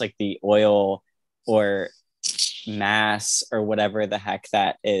even just like the oil or mass or whatever the heck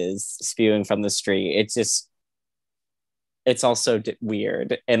that is spewing from the street, it's also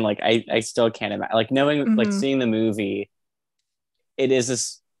weird. And like, I still can't imagine, like knowing, like seeing the movie, it is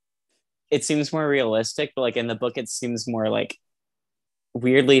this, it seems more realistic, but like in the book, it seems more like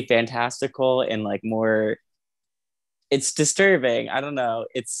weirdly fantastical and like more, it's disturbing. I don't know.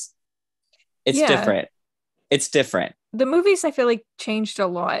 It's different. It's different. The movies, I feel like, changed a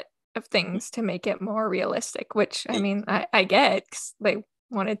lot of things to make it more realistic, which I mean, I get, 'cause they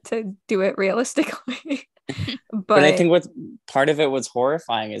wanted to do it realistically. But I think what part of it was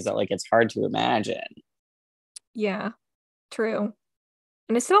horrifying is that like it's hard to imagine. Yeah, true.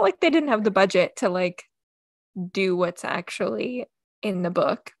 And it's not like they didn't have the budget to like do what's actually in the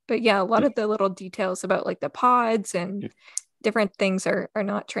book. But yeah, a lot of the little details about like the pods and different things are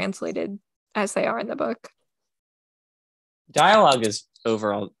not translated as they are in the book. Dialogue is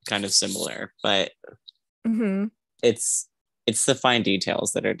overall kind of similar, but it's the fine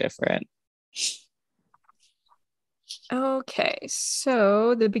details that are different. Okay,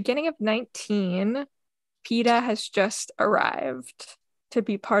 so the beginning of 19, Peeta has just arrived to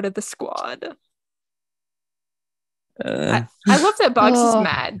be part of the squad. I love that Boggs is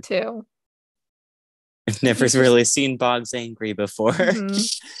mad too. I've never really seen Boggs angry before.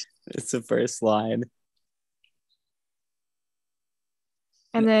 It's the first line.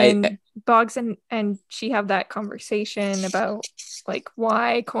 And then Boggs and she have that conversation about like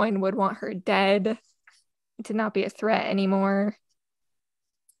why Coin would want her dead, to not be a threat anymore.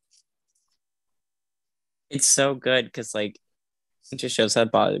 It's so good because like it just shows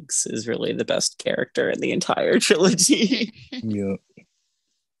that Boggs is really the best character in the entire trilogy. Yeah.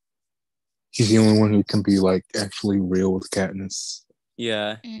 He's the only one who can be like actually real with Katniss.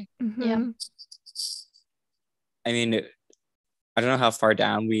 Yeah. Yeah. I mean, I don't know how far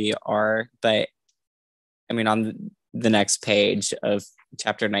down we are, but I mean, on the next page of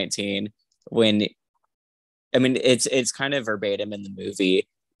chapter 19, when I mean, it's kind of verbatim in the movie,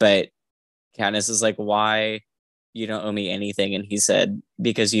 but Katniss is like, why you don't owe me anything? And he said,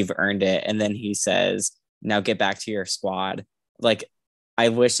 because you've earned it. And then he says, now get back to your squad. Like, I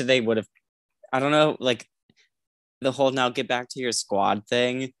wish that they would have, I don't know, like the whole now get back to your squad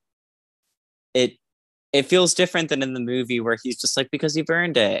thing. It feels different than in the movie where he's just like, because you've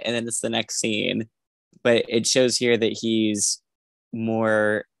earned it. And then it's the next scene. But it shows here that he's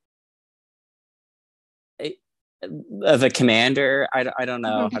more of a commander. I don't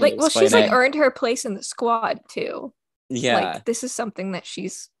know how like, to well, explain she's it. like earned her place in the squad too. Yeah. Like this is something that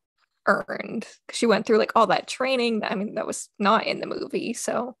she's earned. She went through like all that training. I mean, that was not in the movie.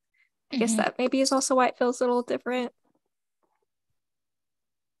 So I guess that maybe is also why it feels a little different.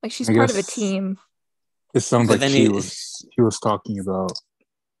 Like she's part of a team. It sounds like he was talking about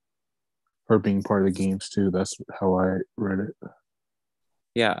her being part of the games too. That's how I read it.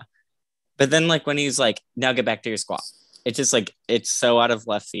 Yeah. But then like when he's like, now get back to your squad, it's just like it's so out of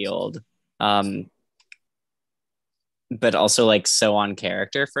left field. But also like so on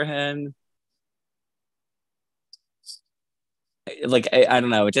character for him. Like I don't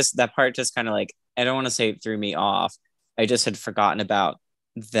know, it just that part just kind of like, I don't want to say it threw me off. I just had forgotten about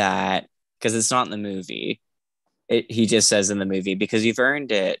that because it's not in the movie. He just says in the movie, because you've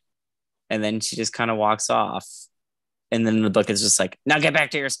earned it. And then she just kind of walks off. And then the book is just like, now get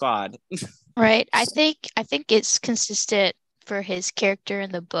back to your squad. Right. I think it's consistent for his character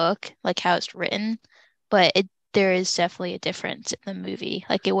in the book, like how it's written, but there is definitely a difference in the movie.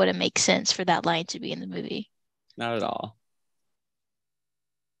 Like it wouldn't make sense for that line to be in the movie. Not at all.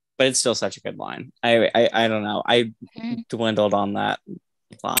 But it's still such a good line. I don't know. I dwindled on that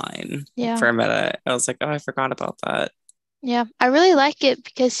line for a minute. I was like, oh, I forgot about that. Yeah, I really like it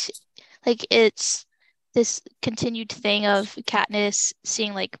because like it's this continued thing of Katniss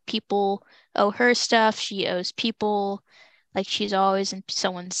seeing like people owe her stuff, she owes people, like she's always in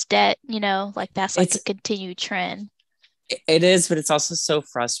someone's debt, like that's like a continued trend. It is, but it's also so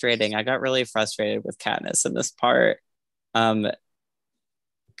frustrating. I got really frustrated with Katniss in this part. Because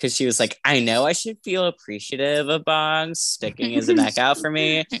because she was like, I know I should feel appreciative of Bong sticking his neck out for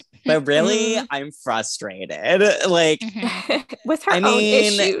me, but really, I'm frustrated. Like, with her I own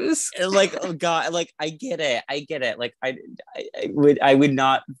mean, issues. like, oh God, like I get it. Like, I would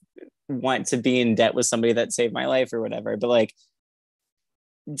not want to be in debt with somebody that saved my life or whatever, but like,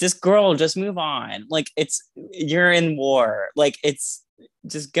 just move on. Like, you're in war. Like,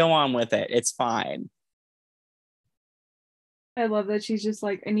 just go on with it. It's fine. I love that she's just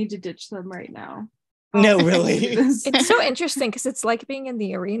like, I need to ditch them right now. No, really. It's so interesting because it's like being in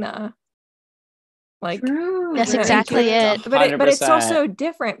the arena. Like, True. That's you know, exactly it. But it's 100%. also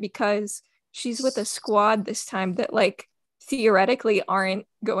different because she's with a squad this time that like theoretically aren't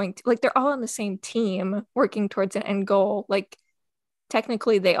going to, like, they're all on the same team working towards an end goal. Like,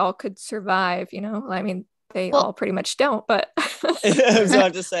 technically they all could survive, you know? I mean, they all pretty much don't, but I was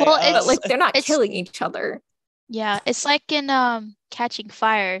about to say, but like they're not killing each other. Yeah, it's like in Catching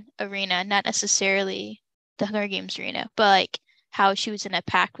Fire arena, not necessarily the Hunger Games arena, but like how she was in a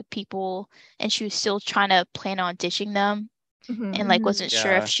pack with people and she was still trying to plan on ditching them and like wasn't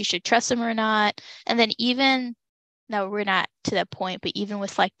sure if she should trust them or not. And then even, no, we're not to that point, but even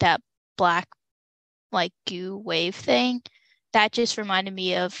with like that black like goo wave thing, that just reminded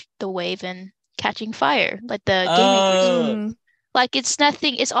me of the wave in Catching Fire, like the game makers. Like it's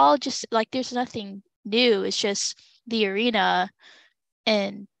nothing, it's all just like there's nothing new. It's just the arena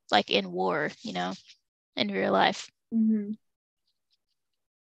and like in war, you know, in real life.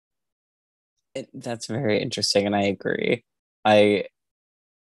 That's very interesting, and I agree.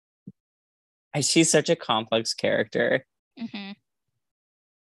 She's such a complex character.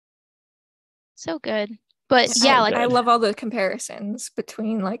 So good. But yeah, like I love all the comparisons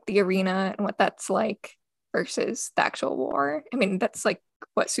between like the arena and what that's like versus the actual war. I mean, that's like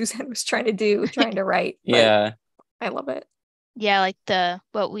what Suzanne was trying to do, trying to write. Yeah. I love it. Yeah, like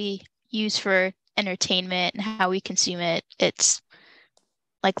what we use for entertainment and how we consume it, it's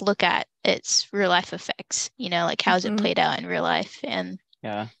like look at its real life effects, you know, like how's it played out in real life, and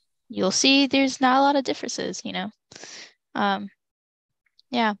you'll see there's not a lot of differences, you know.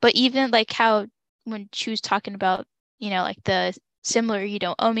 But even like how when she was talking about, you know, like the similar you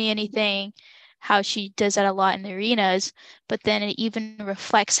don't owe me anything, how she does that a lot in the arenas, but then it even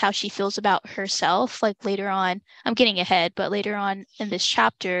reflects how she feels about herself, like later on. I'm getting ahead, but later on in this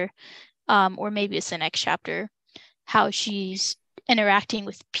chapter, or maybe it's the next chapter, how she's interacting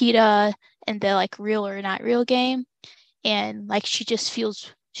with PETA and the like real or not real game, and like she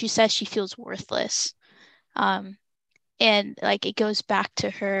says she feels worthless, and like it goes back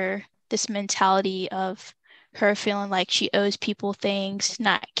to her, this mentality of her feeling like she owes people things,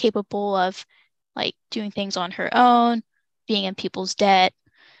 not capable of like doing things on her own, being in people's debt.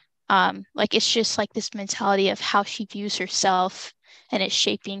 Like it's just like this mentality of how she views herself, and it's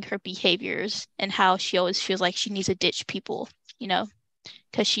shaping her behaviors and how she always feels like she needs to ditch people, you know,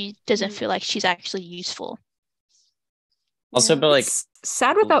 because she doesn't feel like she's actually useful. Also, but like it's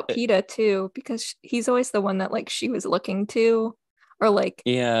sad without PETA too, because he's always the one that like she was looking to, or like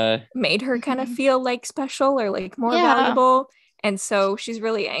made her kind of feel like special or like more valuable, and so she's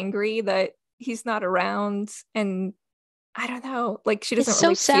really angry that he's not around, and I don't know, like she doesn't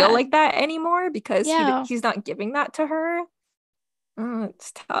really feel like that anymore because he's not giving that to her.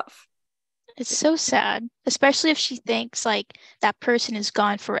 It's tough. It's so sad, especially if she thinks like that person is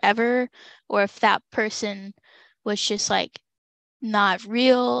gone forever, or if that person was just like not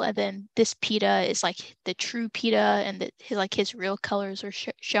real, and then this PETA is like the true PETA, and his real colors are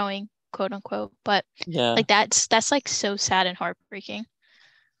showing, quote unquote. But like that's like so sad and heartbreaking.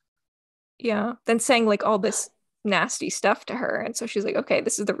 Yeah, then saying like all this nasty stuff to her, and so she's like, okay,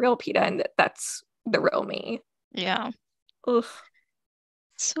 this is the real PETA, and that's the real me. Yeah. Ugh.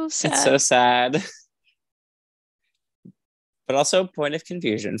 So sad. It's so sad. But also, point of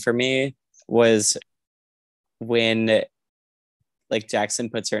confusion for me was when like Jackson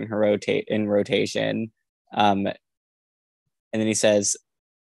puts her in her rotation, and then he says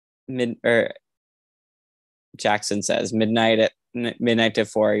Jackson says midnight to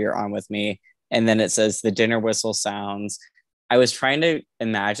 4, you're on with me, and then it says the dinner whistle sounds. I was trying to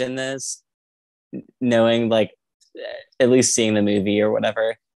imagine this, knowing like at least seeing the movie or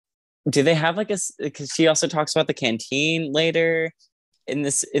whatever. Do they have like because she also talks about the canteen later in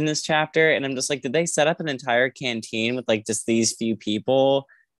this chapter, and I'm just like, did they set up an entire canteen with like just these few people,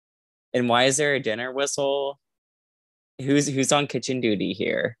 and why is there a dinner whistle? Who's on kitchen duty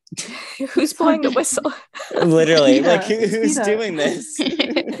here? Who's blowing the whistle? Literally, like who's doing this?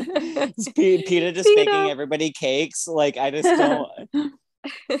 PETA just baking everybody cakes. Like I just don't.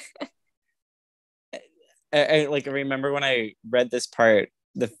 I like remember when I read this part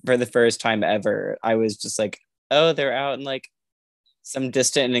for the first time ever, I was just like, oh, they're out in like some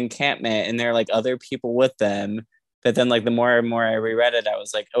distant encampment and there are like other people with them. But then like the more and more I reread it, I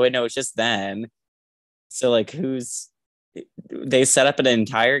was like, oh wait, no, it's just them. So like they set up an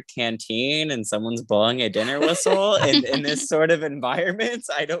entire canteen and someone's blowing a dinner whistle in this sort of environment.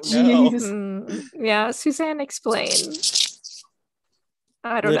 I don't know. Jeez. Yeah, Suzanne, explain.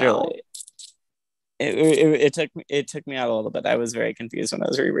 I don't Literally. know. It took me out a little bit. I was very confused when I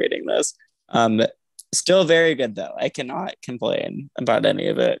was rereading this. Still very good though. I cannot complain about any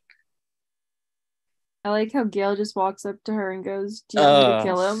of it. I like how Gail just walks up to her and goes, "Do you want me to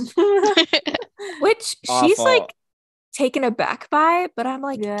kill him?" Which she's Awful. like taken aback by, but I'm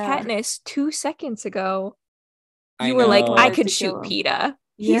like, Yeah. Katniss, 2 seconds ago, I you were like, know. I Wanted could to shoot kill him. PETA.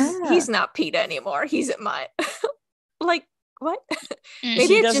 Yeah. He's not PETA anymore. He's at mine. Like, what? Mm. Maybe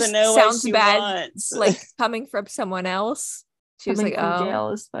He it doesn't just know what sounds she bad, wants. like coming from someone else. She was Coming like, from oh, Gail,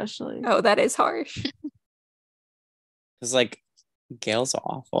 especially. oh, that is harsh. It's like Gail's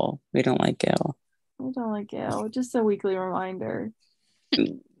awful. We don't like Gail. I don't like Gail. Just a weekly reminder.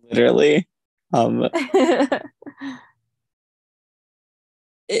 Literally. I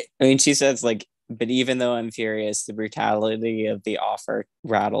mean, she says like, but even though I'm furious, the brutality of the offer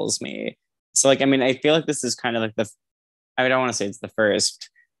rattles me. So like, I mean, I feel like this is kind of like I don't want to say it's the first.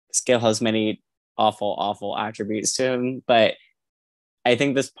 Gale has many awful, awful attributes to him, but I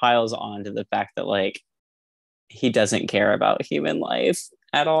think this piles on to the fact that like he doesn't care about human life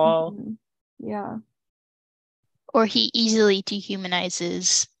at all. Mhm. Yeah. Or he easily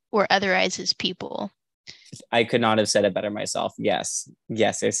dehumanizes or otherizes people. I could not have said it better myself. Yes.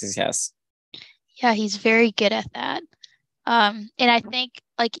 Yes. Yeah, he's very good at that. And I think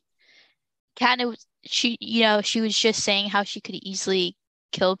like Katniss, she was just saying how she could easily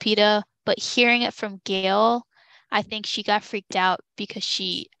kill PETA, but hearing it from Gale, I think she got freaked out because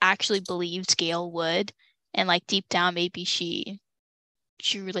she actually believed Gale would, and like deep down maybe she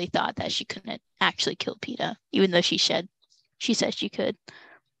really thought that she couldn't actually kill PETA, even though she said she could.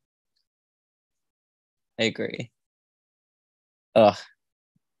 I agree. Ugh.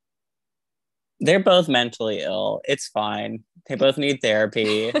 They're both mentally ill. It's fine. They both need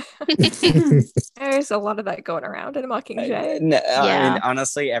therapy. There's a lot of that going around in Mockingjay. I mean, Yeah.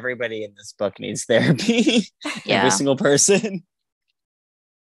 honestly, everybody in this book needs therapy. Yeah. Every single person.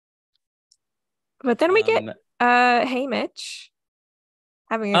 But then we get Hey Mitch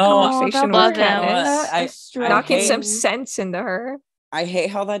having a Oh, conversation love with him. Katniss, I knocking hate- some sense into her. I hate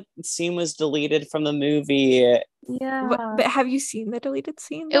how that scene was deleted from the movie. Yeah. But have you seen the deleted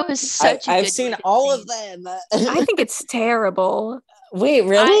scene? It though? was such a I've good seen deleted all scene. of them. I think it's terrible. Wait,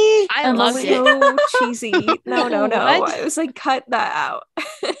 really? I I'm loved only- it. So cheesy. No. What? I was like, cut that out.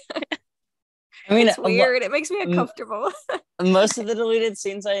 I mean, It's weird. It makes me uncomfortable. Most of the deleted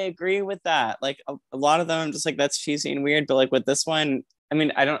scenes, I agree with that. Like a lot of them, I'm just like, that's cheesy and weird. But like with this one, I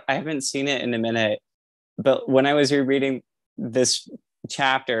mean, I haven't seen it in a minute. But when I was rereading this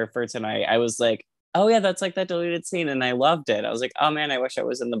chapter for tonight, I was like, oh yeah, that's like that deleted scene, and I loved it. I was like, oh man, I wish I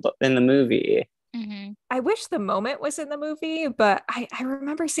was in the movie. Mhm. I wish the moment was in the movie, but I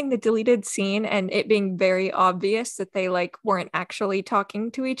remember seeing the deleted scene and it being very obvious that they like weren't actually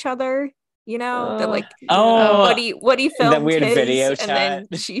talking to each other. You know, that like Oh, Woody filmed weird his video and then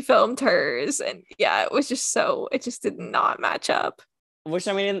chat. she filmed hers, and yeah, it was just it just did not match up. Which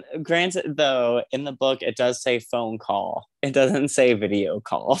I mean, granted though, in the book it does say phone call. It doesn't say video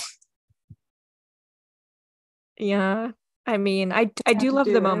call. Yeah, I mean, I do to love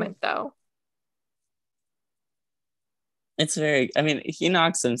do the it. moment though. It's very. I mean, he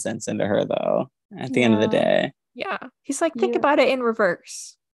knocks some sense into her though. At the end of the Yeah. day, Yeah, he's like, think Yeah. about it in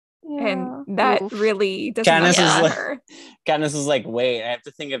reverse, Yeah. and that Oof. really doesn't Katniss match is on like- her. Katniss is like, wait, I have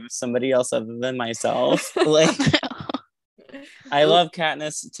to think of somebody else other than myself. Like, I love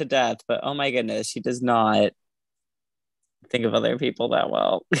Katniss to death, but oh my goodness, she does not think of other people that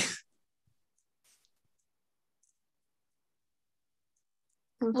well.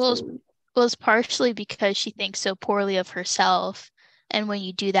 Well, it's partially because she thinks so poorly of herself, and when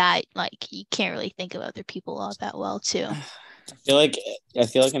you do that, like you can't really think of other people all that well too. I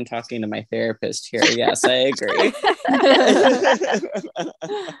feel like I'm talking to my therapist here. Yes, I agree.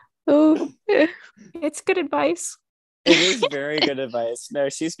 Oh, it's good advice. It is very good advice. No,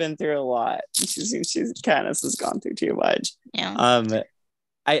 she's been through a lot. She's Katniss has gone through too much. Yeah.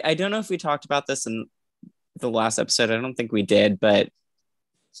 I don't know if we talked about this in the last episode. I don't think we did, but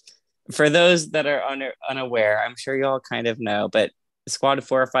for those that are unaware, I'm sure you all kind of know, but Squad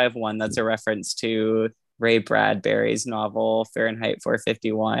 451, that's a reference to Ray Bradbury's novel Fahrenheit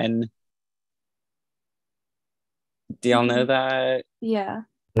 451. Do y'all know that? Yeah.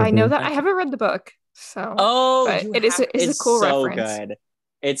 I know Mhm. that. I haven't read the book, so Oh, but you it is have- a it's cool so reference. good.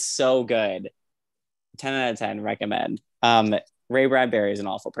 It's so good. 10 out of 10 recommend. Ray Bradbury is an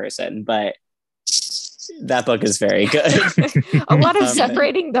awful person, but that book is very good. A lot of Um,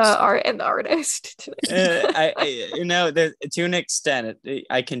 separating the art and the artist. To an extent,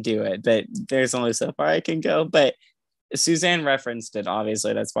 I can do it, but there's only so far I can go. But Suzanne referenced it,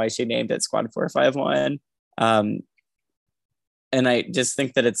 obviously. That's why she named it Squad 451. And I just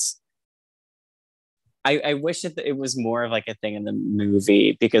think that I wish that it was more of like a thing in the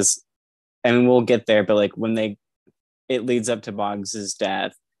movie, because, I mean, we'll get there, but like when it leads up to Boggs's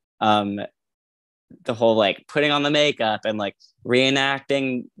death, the whole like putting on the makeup and like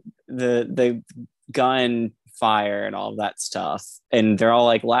reenacting the gun fire and all of that stuff, and they're all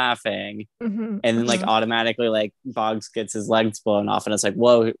like laughing, Mhm, and then like mhm. automatically like Boggs gets his legs blown off, and it's like,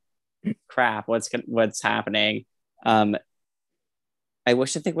 whoa, crap, what's happening? I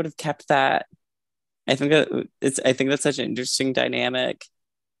wish that they would have kept that. I think that's such an interesting dynamic.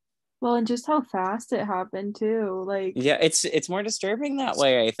 Well, and just how fast it happened too. Like, Yeah, it's more disturbing that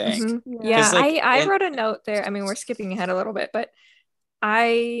way, I think. Mhm. Yeah. Yeah, 'Cause, like, I and- wrote a note there. I mean, we're skipping ahead a little bit, but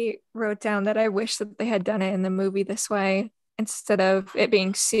I wrote down that I wish that they had done it in the movie this way instead of it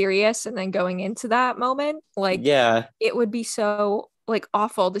being serious and then going into that moment. Like, yeah, it would be so like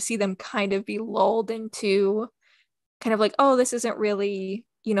awful to see them kind of be lulled into kind of like, oh, this isn't really,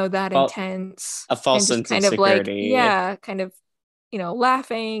 that Fal- intense. a false And just sense of kind of like, security. yeah, kind of,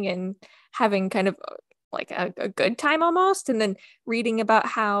 laughing and having kind of like a good time almost. And then reading about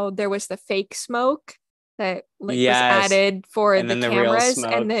how there was the fake smoke that like was Yes. added for And the then the real cameras,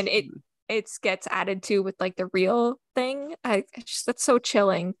 smoke. and then it gets added to with like the real thing. I just, that's so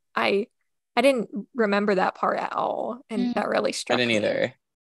chilling. I didn't remember that part at all, and Mm. that really I struck didn't me. either.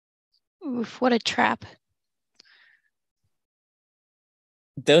 Oof, what a trap.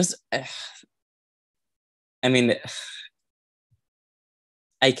 Those, I mean,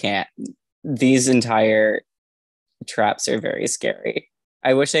 I can't. These entire traps are very scary.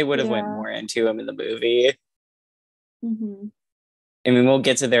 I wish I would have went Yeah. more into them in the movie. hmm I mean, we'll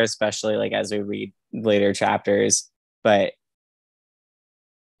get to there, especially like as we read later chapters, but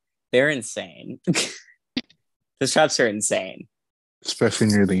they're insane. Those traps are insane. Especially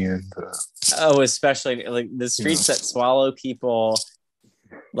near the end. Oh, especially like the streets that swallow people,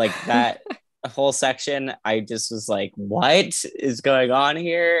 like that whole section. I just was like, what is going on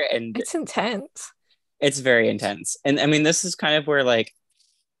here? And It's intense. it's very intense. And I mean, this is kind of where, like,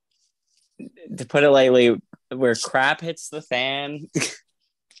 to put it lightly, where crap hits the fan. I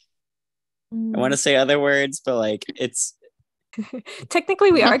want to say other words, but like it's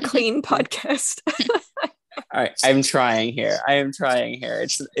Technically, we are a clean podcast. all right. I'm trying here.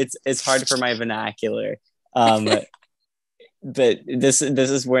 It's hard for my vernacular. But this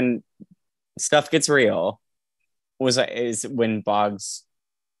is when stuff gets real. Is when Boggs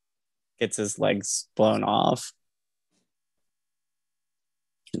gets his legs blown off.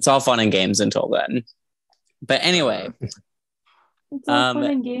 It's all fun and games until then. But anyway, It's all fun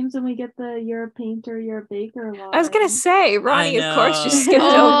and games when we get the "you're a painter, you're a baker" line. I was gonna say, Ronnie, of course, just know. skipped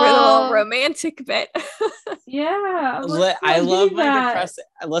over the little Oh. romantic bit. Yeah, I'm like, I "Come on, love give me my that." depressing.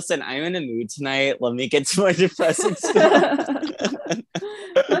 Listen, I'm in a mood tonight. Let me get to my depressing stuff.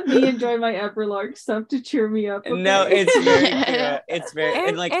 Let me enjoy my Everlark stuff to cheer me up. Okay? No, it's very true. It's very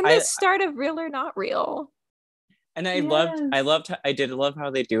and like and I the start of Real or Not Real. and I Yes. loved I did love how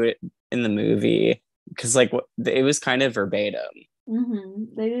they do it in the movie, because like it was kind of verbatim.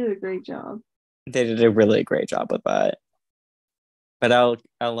 They did a great job. They did a really great job with that. But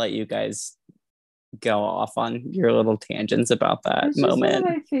I'll let you guys go off on your little tangents about that It's just one moment. of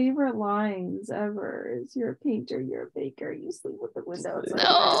my favorite lines ever. Is "you're a painter, you're a baker, you sleep with the windows open."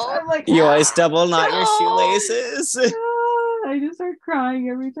 No. I'm like, You always double knot your No. shoelaces. I just start crying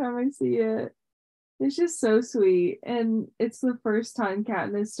every time I see it. It's just so sweet. And it's the first time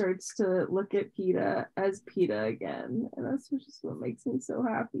Katniss starts to look at Peeta as Peeta again. And that's just what makes me so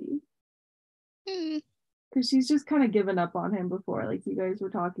happy. Hmm. Because she's just kind of given up on him before, like you guys were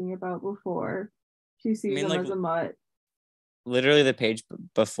talking about before. She sees mean, him like, as a mutt. Literally the page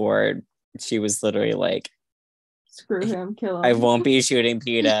before, she was literally like, Screw him, kill him. I won't be shooting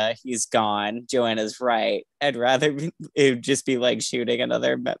Peeta. He's gone. Joanna's right. I'd rather it would just be like shooting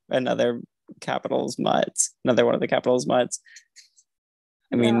another Capitol's mutts. Another one of the Capitol's mutts.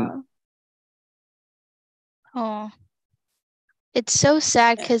 I mean, Oh, it's so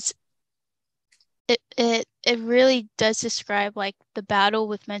sad because it really does describe like the battle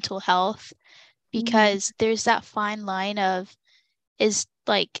with mental health, because there's that fine line of, is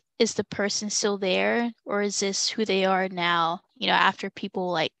like, is the person still there, or is this who they are now, after people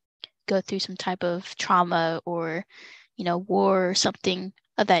like go through some type of trauma or, war or something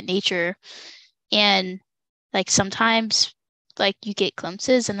of that nature. And like sometimes like you get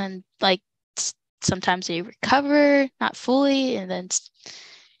glimpses, and then like sometimes they recover, not fully, and then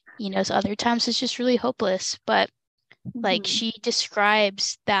so other times it's just really hopeless. But like she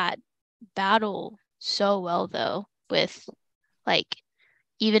describes that battle so well, though, with like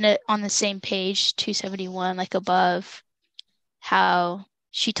even on the same page 271, like above, how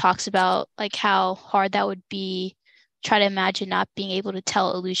she talks about like how hard that would be. Try to imagine not being able to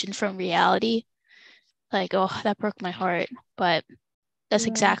tell illusion from reality. Like, oh, that broke my heart, but that's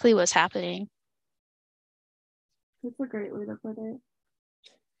exactly what's happening. That's a great way to put it.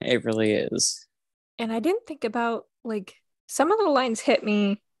 It really is. And I didn't think about, like, some of the lines hit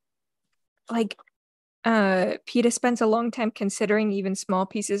me. Like, Peeta spends a long time considering even small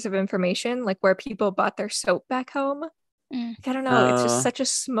pieces of information, like where people bought their soap back home. Like, I don't know, it's just such a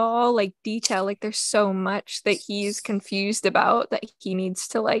small like detail. Like, there's so much that he's confused about that he needs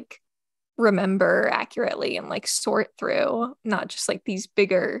to like remember accurately and like sort through, not just like these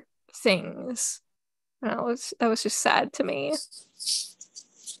bigger things. That was just sad to me.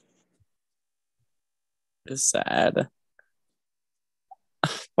 It's sad.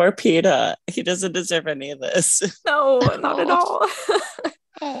 Poor Peeta. He doesn't deserve any of this. No, not at all.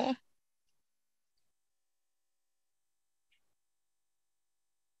 Oh.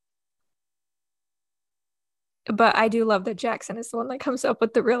 But I do love that Jackson is the one that comes up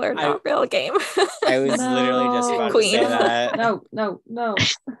with the real or not real game. I was literally just about to say that. No.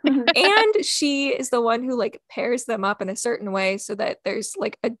 And she is the one who like pairs them up in a certain way so that there's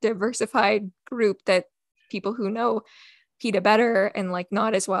like a diversified group that people who know Peeta better and like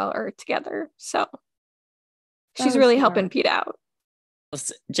not as well are together. So she's really helping Peeta out.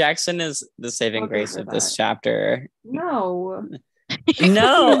 Jackson is the saving grace of this chapter. No.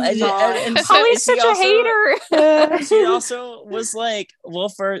 No, and Holly's such a hater. She also was like, well,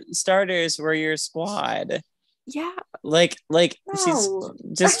 for starters, we're your squad. Yeah, like No. she's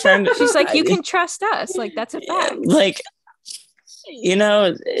just trying to. She's like, you can trust us. Like, that's a fact. Like,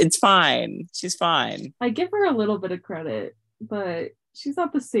 it's fine. She's fine. I give her a little bit of credit, but she's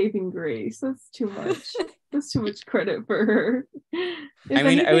not the saving grace. That's too much. That's too much credit for her.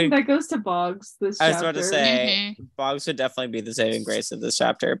 That goes to Boggs this chapter. I was about to say, Boggs would definitely be the saving grace of this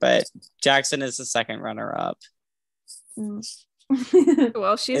chapter, but Jackson is the second runner-up.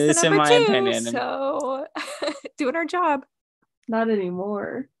 Well, she's the number in my 2, opinion. So doing her job. Not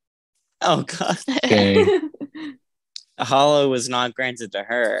anymore. Oh, God. Dang. Hollow was not granted to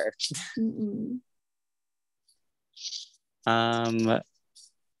her.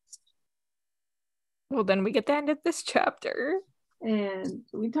 Well, then we get the end of this chapter. And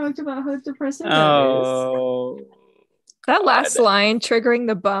we talked about how depressing that is. That last line, triggering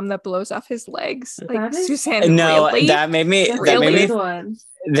the bomb that blows off his legs. Like, Suzanne, no, really? that made me one.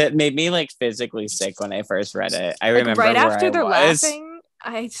 That made me like physically sick when I first read it. I remember right after they're was. laughing.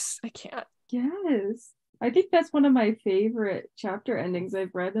 I can't. Yes. I think that's one of my favorite chapter endings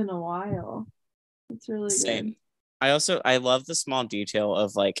I've read in a while. It's really good. I love the small detail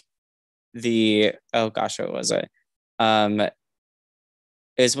of like what was it?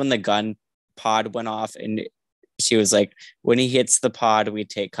 Is when the gun pod went off and she was like, when he hits the pod, we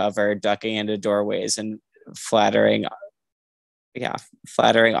take cover, ducking into doorways and flattering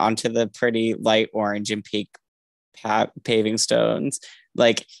onto the pretty light orange and pink paving stones.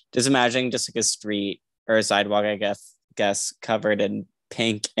 Like, just imagine just like a street or a sidewalk, I guess covered in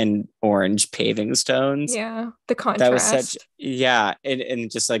pink and orange paving stones. Yeah, the contrast. That was such, and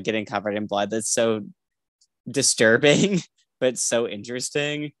just like getting covered in blood. That's so disturbing, but so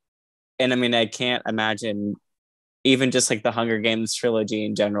interesting. And I mean, I can't imagine even just like the Hunger Games trilogy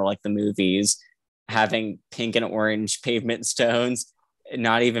in general, like the movies, having pink and orange pavement stones,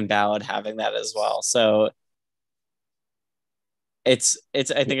 not even Ballad having that as well. So I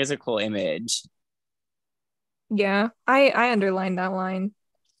think it's a cool image. Yeah, I underlined that line.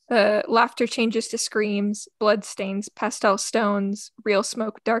 Laughter changes to screams, blood stains, pastel stones, real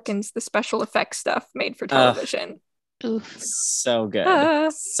smoke darkens the special effects stuff made for television. So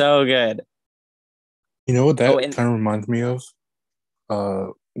good. So good. You know what that kind of reminds me of?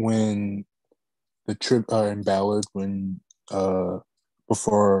 When the trip in Ballad, when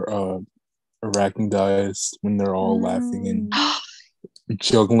before Arachne dies, when they're all laughing and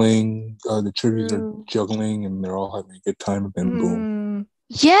juggling, the tributes are juggling and they're all having a good time, and then boom.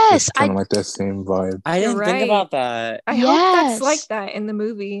 Yes, kind of like that same vibe. I didn't think about that. I hope that's like that in the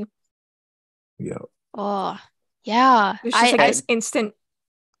movie. Yeah. Oh, yeah. It's just like this instant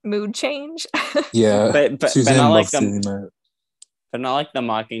mood change. Yeah, but Suzanne not like loves seeing that. but not like the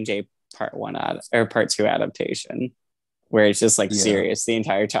Mockingjay part 1 or part 2 adaptation, where it's just like Yeah. serious the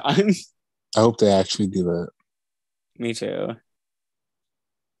entire time. I hope they actually do that. Me too.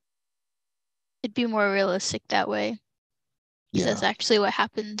 It'd be more realistic that way. Yeah, That's actually what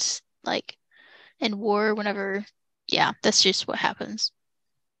happens, like in war, whenever, yeah, that's just what happens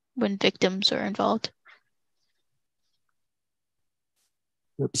when victims are involved.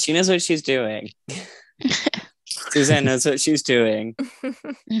 She knows what she's doing. Suzanne knows what she's doing.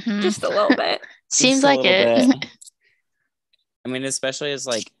 Mhm. Just a little bit. Seems Just a like little it. bit. I mean, especially as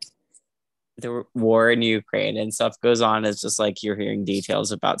like the war in Ukraine and stuff goes on, it's just like you're hearing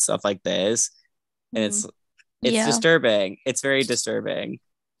details about stuff like this, and it's Yeah. disturbing. It's very disturbing.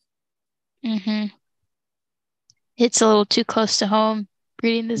 hmm It's a little too close to home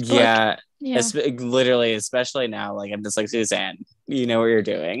reading this book. Yeah, Yeah. literally, especially now. Like I'm just like, Suzanne, you know what you're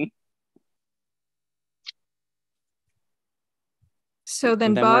doing. So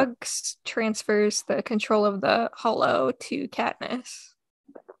then Then we're- Boggs transfers the control of the Hollow to Katniss.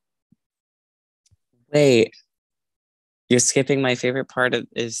 Wait, you're skipping my favorite part of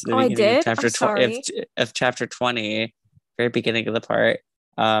is the Oh, I beginning of did? chapter I'm sorry. of chapter 20, very beginning of the part.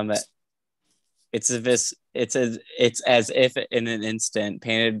 It's as if in an instant,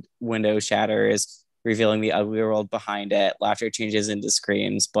 painted window shatters, revealing the ugly world behind it. Laughter changes into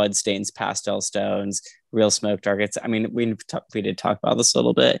screams, blood stains pastel stones, real smoke targets. I mean, we did talk about this a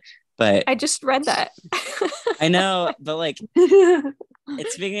little bit, but I just read that. I know, but like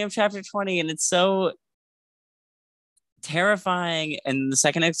it's the beginning of chapter 20, and it's so terrifying. And the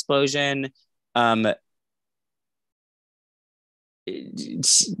second explosion, I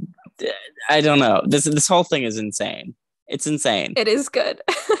don't know. This whole thing is insane. It's insane. It is good.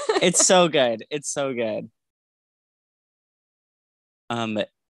 It's so good. It's so good. But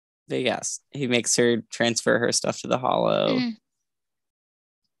yes, he makes her transfer her stuff to the Hollow.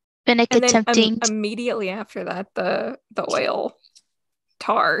 Finnick And then attempting. immediately after that, the oil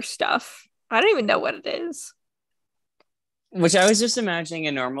tar stuff. I don't even know what it is. Which I was just imagining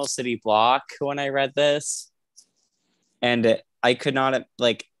a normal city block when I read this. And I could not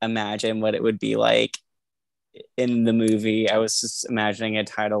like imagine what it would be like in the movie. I was just imagining a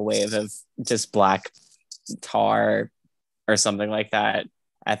tidal wave of just black tar or something like that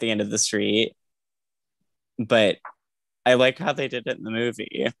at the end of the street. But I like how they did it in the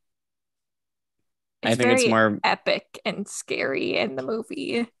movie. I think it's more epic and scary in the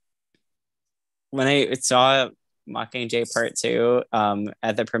movie. When I saw Mockingjay Part 2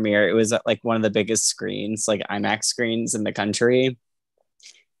 at the premiere, it was like one of the biggest screens, like IMAX screens in the country.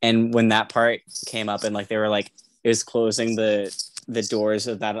 And when that part came up and like they were like it was closing the doors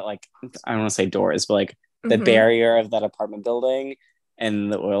of that, like I don't want to say doors, but like the barrier of that apartment building,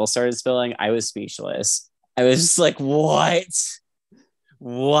 and the oil started spilling, I was speechless. I was just like, what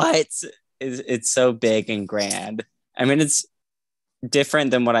is it's so big and grand. I mean, it's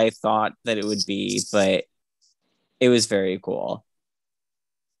different than what I thought that it would be, but it was very cool.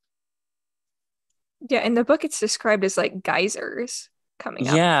 Yeah, in the book it's described as like geysers coming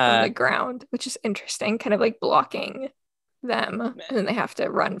up from the ground, which is interesting, kind of like blocking them, and then they have to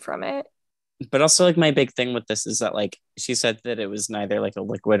run from it. But also, like, my big thing with this is that, like, she said that it was neither like a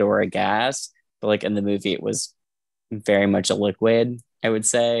liquid or a gas, but like in the movie it was very much a liquid, I would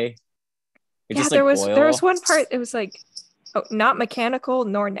say. Yeah, there was one part, it was like, oh, not mechanical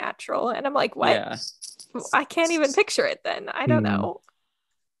nor natural, and I'm like, what? Yeah. I can't even picture it then. I don't know.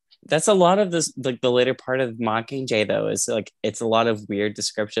 That's a lot of this, like the later part of Mockingjay, though, is like it's a lot of weird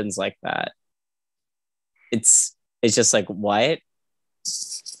descriptions like that. It's just like, what's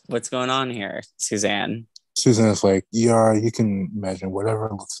going on here, Suzanne? Suzanne's like, yeah, you can imagine whatever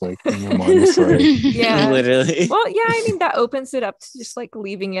it looks like in your mind is right. Yeah, literally. Well, yeah, I mean that opens it up to just like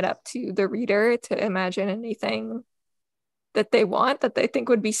leaving it up to the reader to imagine anything that they want, that they think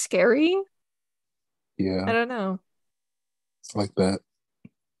would be scary. Yeah, I don't know. Like that.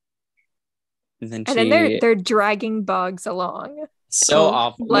 And then they're dragging Boggs along. So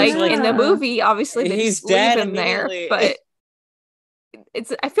awful. Like in the movie, obviously they he's just leave dead him there, but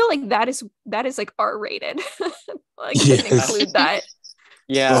I feel like that is like R-rated. Like yes. Include that.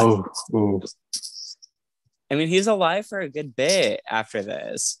 Yeah. Oh. I mean, he's alive for a good bit after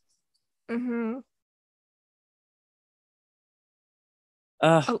this. A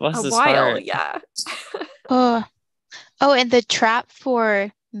bless his while, heart. yeah. Oh, and the trap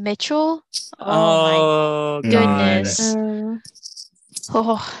for Mitchell. Oh my goodness.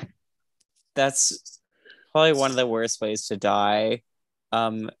 That's probably one of the worst ways to die.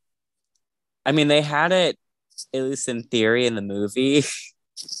 I mean, they had it, at least in theory, in the movie,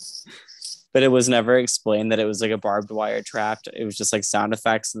 but it was never explained that it was like a barbed wire trapped. It was just like sound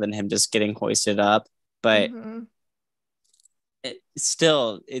effects and then him just getting hoisted up. But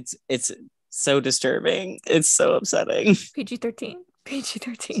still, it's so disturbing. It's so upsetting. PG-13.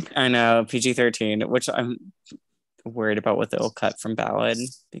 I know, PG-13, which I'm worried about what they'll cut from Ballad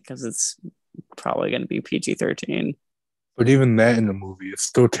because it's probably going to be PG-13. But even that in the movie, it's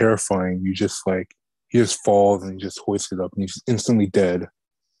still terrifying. You just like, he just falls and just hoisted up and he's instantly dead.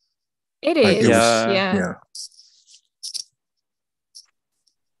 It Like, is. it was- yeah.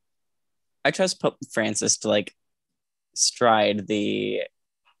 I trust Pope Francis to like stride the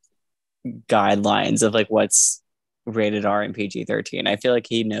guidelines of like what's rated R and PG-13. I feel like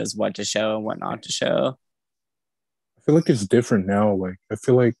he knows what to show and what not to show. I feel like it's different now. Like, I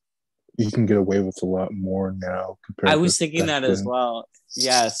feel like you can get away with a lot more now compared I was to thinking back that as then. well.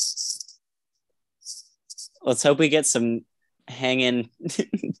 Yes. Let's hope we get some hanging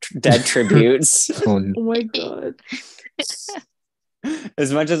dead tributes. Oh, Oh my god.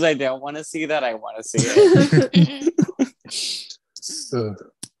 As much as I don't want to see that, I want to see it.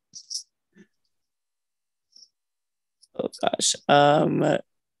 Oh gosh. And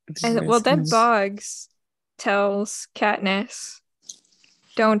well, then Boggs tells Katniss,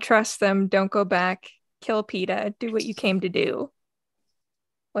 "Don't trust them. Don't go back. Kill Peeta. Do what you came to do."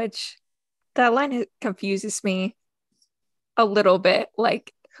 Which, that line confuses me a little bit.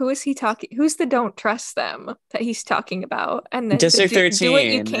 Like, who is he talking? Who's the "don't trust them" that he's talking about? And then District do what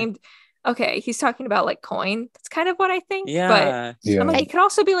you 13. came. Okay, he's talking about like Coin. That's kind of what I think. But Yeah. yeah. I'm like, it could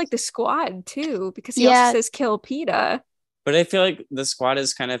also be like the Squad too, because he Yeah. also says kill Peeta. But I feel like the Squad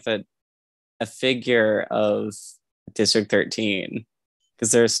is kind of a figure of District 13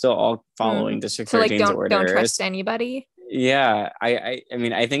 because they're still all following District So like, 13's don't orders. trust anybody. Yeah, I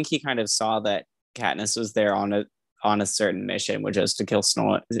mean, I think he kind of saw that Katniss was there on a certain mission, which was to kill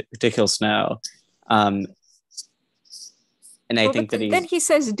Snow. And I Well, think but that then he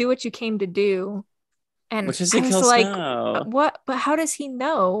says, "Do what you came to do," and which is I to was kill like, Snow. "What? But how does he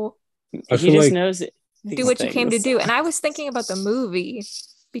know? I He feel just like- knows Do what you came to things. do." And I was thinking about the movie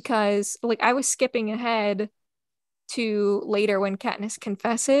because, like, I was skipping ahead to later when Katniss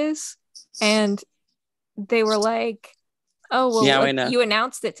confesses, and they were like, "Oh, well, Yeah, I like, know. you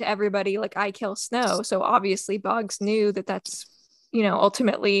announced it to everybody, like I kill Snow, so obviously Boggs knew that that's,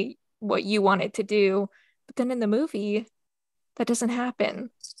 ultimately what you wanted to do." But then in the movie, that doesn't happen.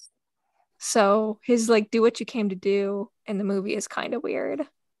 So his like "do what you came to do" in the movie is kind of weird.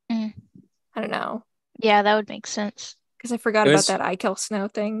 Mm. I don't know, Yeah, that would make sense. because I forgot It about was- that "I kill Snow"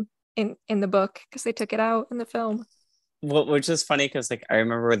 thing in the book because they took it out in the film. Which is funny because like I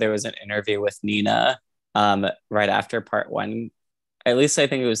remember there was an interview with Nina right after part 1. At least I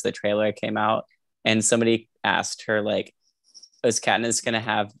think it was the trailer came out, and somebody asked her like, "Is Katniss gonna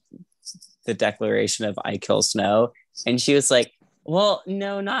have the declaration of I kill Snow?" And she was like, "Well,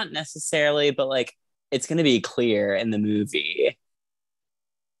 no, not necessarily, but like it's gonna be clear in the movie."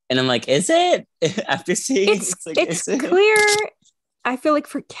 And I'm like, "Is it?" After seeing It's like, is it? clear, I feel like,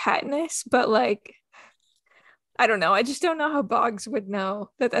 for Katniss, but like, I don't know. I just don't know how Boggs would know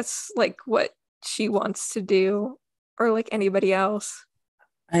that that's like what she wants to do, or like anybody else.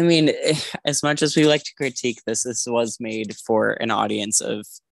 I mean, as much as we like to critique this was made for an audience of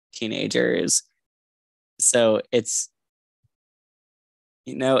teenagers. So it's,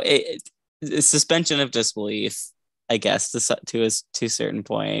 it's suspension of disbelief, I guess, to a certain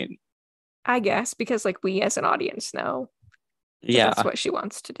point. I guess because like we as an audience know that Yeah. that's what she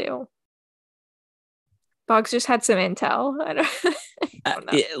wants to do. Boggs just had some intel. I don't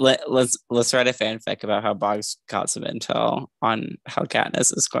know. Let's write a fanfic about how Boggs got some intel on how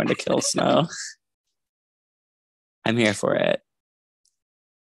Katniss is going to kill Snow. I'm here for it.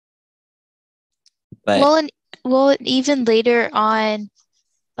 But Even later on,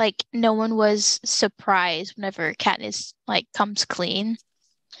 like no one was surprised whenever Katniss like comes clean. Like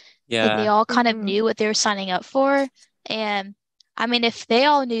they yeah, all kind of Mhm. knew what they were signing up for. And I mean, if they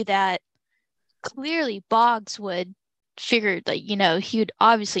all knew that, clearly Boggs would figure that, he would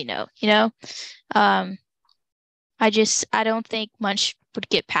obviously know, I don't think much would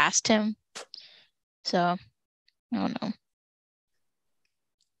get past him. So I don't know.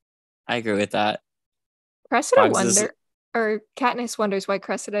 I agree with that. Cressida Boggs or Katniss wonders why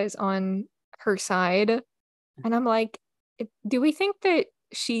Cressida is on her side. And I'm like, do we think that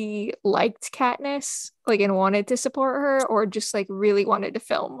she liked Katniss, like, and wanted to support her, or just like really wanted to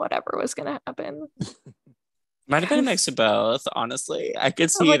film whatever was gonna happen? Might have been a mix of both, honestly. I could I'm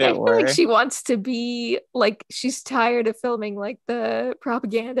see like, I either feel or. like she wants to be like, she's tired of filming like the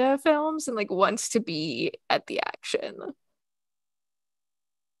propaganda films and like wants to be at the action.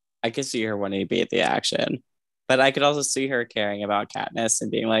 I could see her wanting to be at the action, but I could also see her caring about Katniss and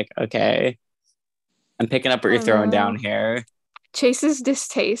being like, okay, I'm picking up what you're I throwing know. down here. Chase's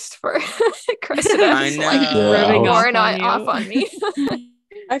distaste for Cressida I is know. like Rubbing off worn on you. off on me.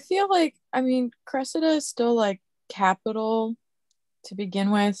 I feel like, I mean, Cressida is still like capital to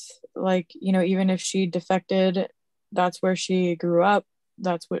begin with. Like, you know, even if she defected, that's where she grew up.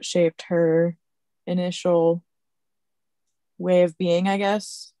 That's what shaped her initial way of being, I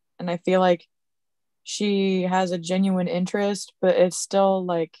guess. And I feel like she has a genuine interest, but it's still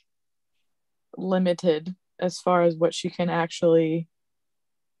like limited as far as what she can actually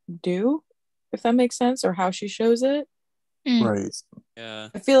do, if that makes sense, or how she shows it. Right. Yeah.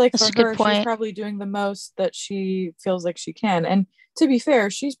 I feel like That's for a good her, she's point. probably doing the most that she feels like she can. And to be fair,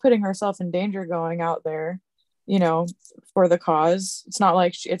 she's putting herself in danger going out there, you know, for the cause. It's not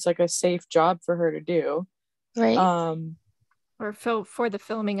like it's like a safe job for her to do. Right. Or for the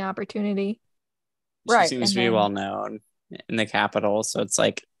filming opportunity. She Right, seems and to be then- well known in the capital, so it's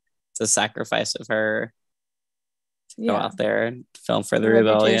like it's a sacrifice of her to go Yeah, out there and film for the her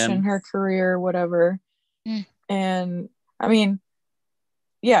reputation, rebellion. her career, whatever. Mm. And I mean,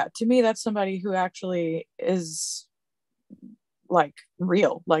 yeah, to me, that's somebody who actually is like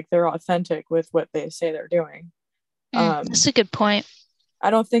real, like they're authentic with what they say they're doing. That's a good point.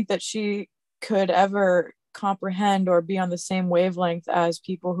 I don't think that she could ever comprehend or be on the same wavelength as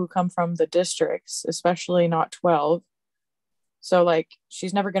people who come from the districts, especially not 12. So like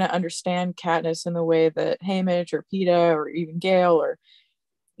she's never going to understand Katniss in the way that Haymitch or Peeta or even Gale or,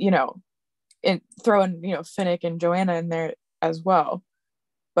 you know, and throwing, you know, Finnick and Joanna in there as well.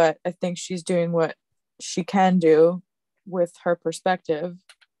 But I think she's doing what she can do with her perspective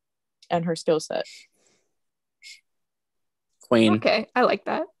and her skill set. Queen. Okay, I like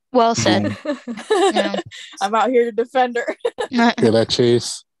that. Well said. Yeah. I'm out here to defend her. Hear that,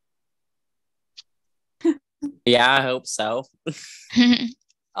 Chase? Yeah, I hope so.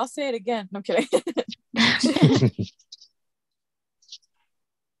 I'll say it again. No, I'm kidding.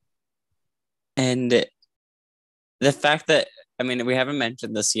 And the fact that, I mean, we haven't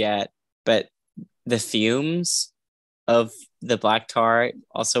mentioned this yet, but the fumes of the black tar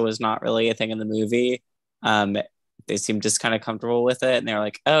also was not really a thing in the movie. They seemed just kind of comfortable with it, and they're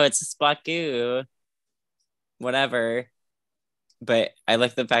like, oh, it's this black goo, whatever. But I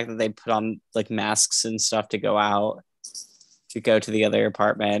like the fact that they put on like masks and stuff to go out, to go to the other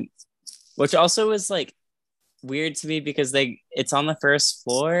apartment, which also is like weird to me because it's on the first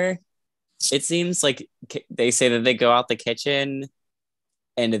floor. It seems like they say that they go out the kitchen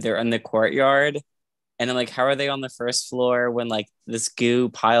and they're in the courtyard. And I'm like, how are they on the first floor when like this goo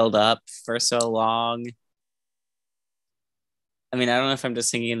piled up for so long? I mean, I don't know if I'm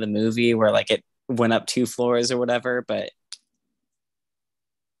just thinking of the movie where like it went up 2 floors or whatever, but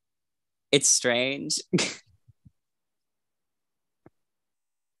it's strange.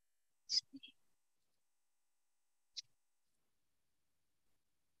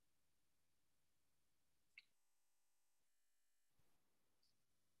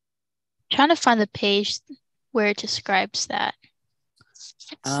 Trying to find the page where it describes that.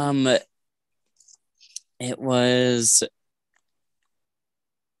 It was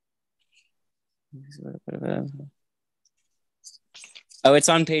it's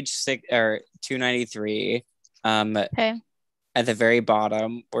on page 6 or 293. Okay. At the very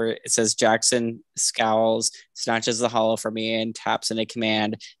bottom where it says Jackson scowls, snatches the hollow from me and taps in a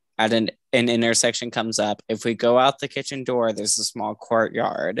command. At an intersection comes up. If we go out the kitchen door, there's a small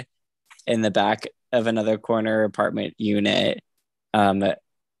courtyard in the back of another corner apartment unit. We're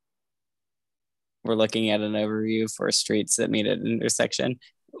looking at an overview for streets that meet at an intersection.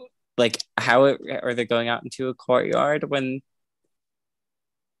 Like, are they going out into a courtyard when,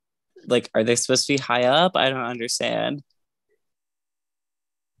 like, are they supposed to be high up? I don't understand.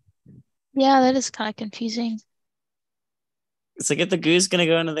 Yeah, that is kind of confusing. It's like if the goo's gonna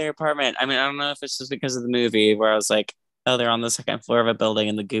go into their apartment. I mean, I don't know if it's just because of the movie where I was like, oh, they're on the second floor of a building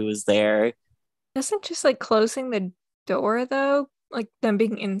and the goo is there. Doesn't just like closing the door though, like them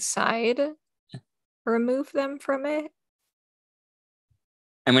being inside, remove them from it?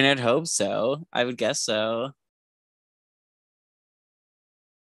 I mean, I'd hope so. I would guess so.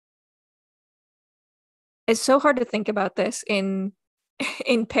 It's so hard to think about this in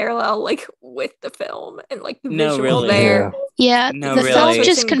parallel, like with the film and like the No, visual really. there. Yeah, No, the film really.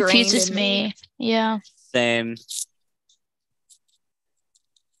 just It's ingrained confuses in me. me. Yeah. Same.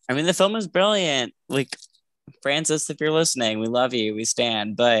 I mean, the film is brilliant. Like, Francis, if you're listening, we love you. We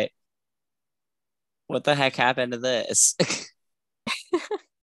stand. But what the heck happened to this?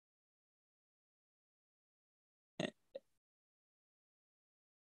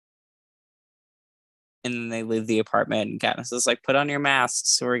 And then they leave the apartment, and Katniss is like, "Put on your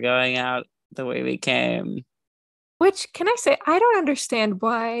masks. We're going out the way we came." Which, can I say, I don't understand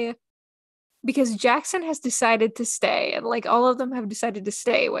why. Because Jackson has decided to stay, and like all of them have decided to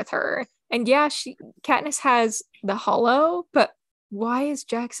stay with her. And yeah, Katniss has the Hollow, but why is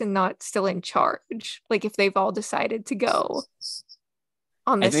Jackson not still in charge? Like if they've all decided to go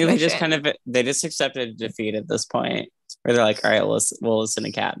on I this think they mission. just accepted defeat at this point, where they're like, "All right, we'll listen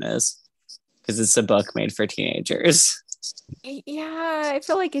to Katniss because it's a book made for teenagers." Yeah, I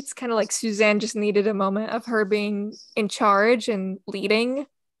feel like it's kind of like Suzanne just needed a moment of her being in charge and leading,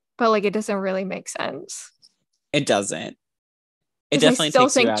 but like it doesn't really make sense. It doesn't. It 'Cause I definitely still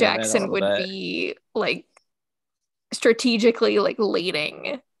takes you think out of it a Jackson little would bit. be like strategically like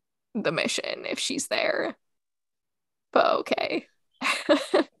leading the mission if she's there. But okay.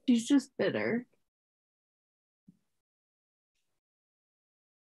 She's just bitter.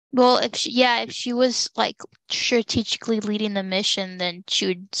 Well, if she was like strategically leading the mission, then she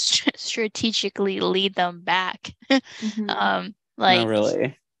would strategically lead them back. Mhm. No, Like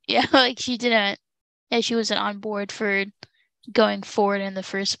really. yeah, like she didn't. Yeah, she wasn't on board for going forward in the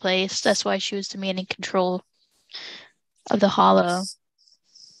first place. That's why she was demanding control of the Hollow.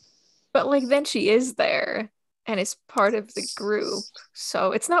 But like then she is there and is part of the group.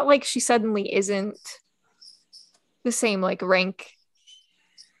 So it's not like she suddenly isn't the same like rank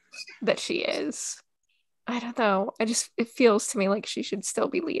that she is. I don't know. It feels to me like she should still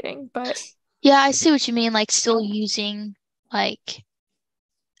be leading, but Yeah, I see what you mean. Like still using like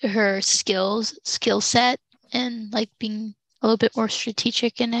her skill set and like being a little bit more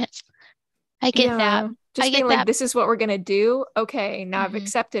strategic in it. I get that. yeah, just I being get like, that. this is what we're gonna do. Okay, now I've Mhm.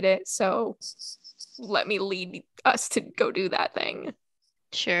 accepted it, so let me lead us to go do that thing.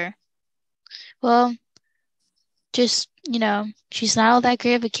 Sure. Well, just, she's not all that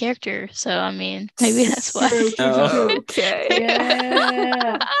great of a character. So, I mean, maybe that's why. True, true, No. true, true. Okay.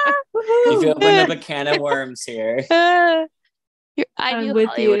 Yeah. You've Woohoo. opened up a can of worms here. I I'm knew with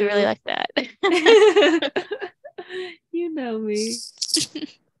Holly would really you. like that. You know me.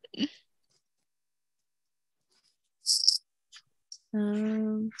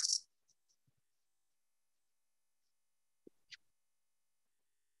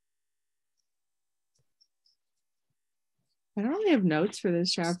 I don't really have notes for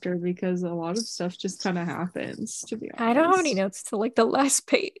this chapter because a lot of stuff just kind of happens, to be honest. I don't have any notes to like the last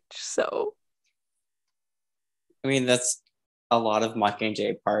page, so I mean, that's a lot of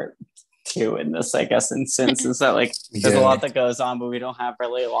Mockingjay part 2 in this, I guess, instance, is that like there's a Yeah. lot that goes on, but we don't have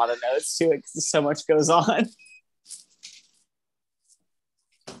really a lot of notes to it because so much goes on.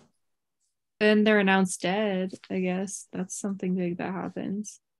 Then they're announced dead, I guess. That's something big that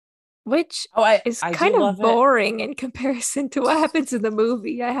happens. which I is do kind of love it. boring in comparison to what happens in the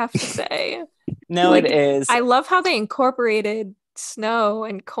movie, I have to say. No, Like, it is. I love how they incorporated Snow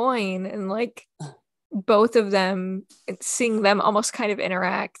and Coin and like both of them, seeing them almost kind of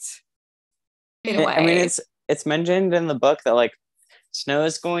interact in a way. I mean, it's mentioned in the book that like Snow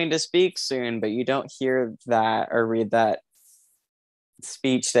is going to speak soon, but you don't hear that or read that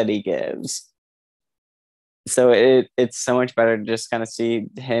speech that he gives. So it's so much better to just kind of see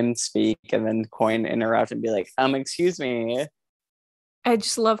him speak and then Coin interrupt and be like, excuse me. I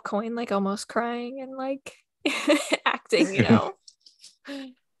just love Coin like almost crying and like acting, you know.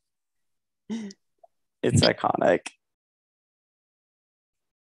 It's iconic.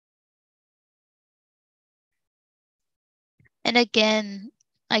 And again,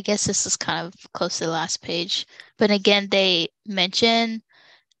 I guess this is kind of close to the last page, but again, they mention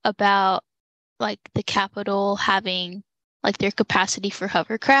about like the Capitol having like their capacity for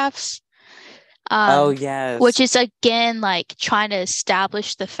hovercrafts. Yes. Which is again like trying to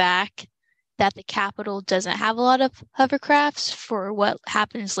establish the fact that the Capitol doesn't have a lot of hovercrafts for what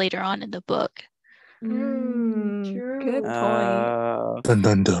happens later on in the book. Good point. Dun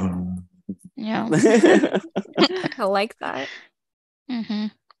dun dun. Yeah. I like that.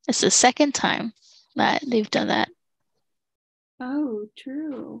 It's the second time that they've done that. Oh,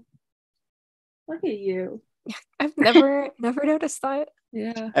 true. Look at you. I've never noticed that.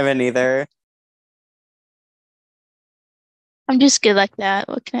 Yeah. I haven't either. I'm just good like that.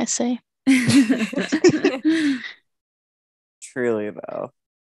 What can I say? Truly, though.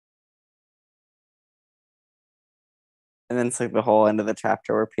 And then it's like the whole end of the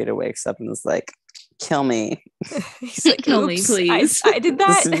chapter where Peter wakes up and is like, kill me. He's like, Kill me, "Oops, please." I did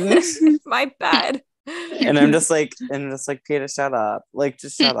that. My bad. And I'm just like, Peter, shut up. Like,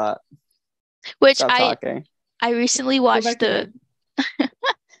 just shut up. Which Stop talking. I recently Go watched back to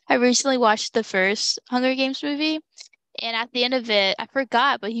I recently watched the first Hunger Games movie, and at the end of it, I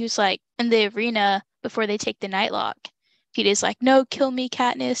forgot, but he was like in the arena before they take the Nightlock. Peeta's like, no, kill me,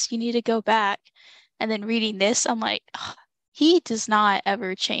 Katniss. You need to go back. And then reading this, I'm like, "Ugh, he does not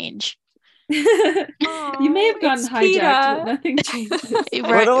ever change." You may have gotten it's hijacked, Peeta. but nothing changes.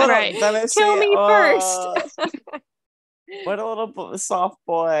 Right, right. Kill me first. What a little soft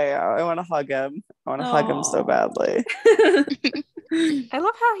boy. I want to hug him. I want to hug him so Aw. badly. I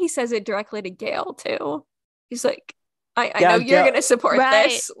love how he says it directly to Gale too. He's like, I Yeah, know you're Gale- gonna support Right.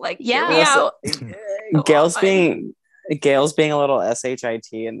 this. Like, Yeah. hear me out. Gail's Come on. being a little shit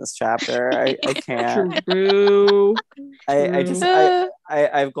in this chapter. I can't. True. I just Uh,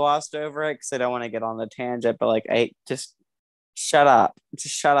 I've glossed over it because I don't want to get on the tangent, but like I just shut up.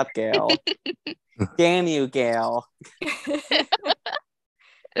 Just shut up, Gail. Damn you, Gail.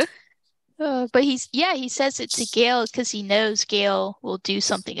 but he says it to Gale because he knows Gale will do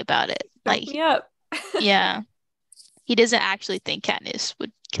something about it. Back Like, me up. yeah, he doesn't actually think Katniss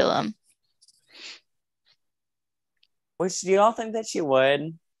would kill him. Which you don't think that she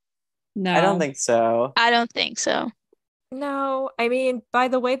would? No. I don't think so. I don't think so. No, I mean, by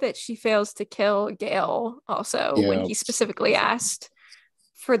the way that she fails to kill Gale also when Yeah. he specifically asked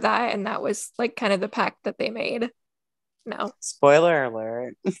for that, and that was like kind of the pact that they made. No. Spoiler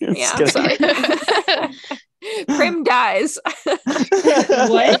alert. Yeah, Just I'm kidding. sorry. Prim dies.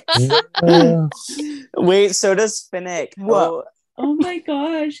 What? Wait, so does Finnick. Whoa. Oh my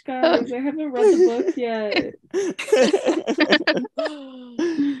gosh, guys. I haven't read the book yet.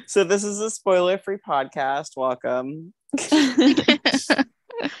 So this is a spoiler-free podcast. Welcome.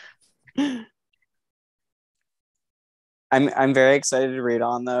 I'm very excited to read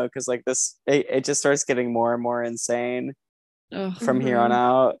on though, because like this it just starts getting more and more insane Ugh. from here on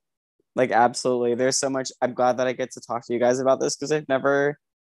out. Like absolutely. There's so much. I'm glad that I get to talk to you guys about this because I've never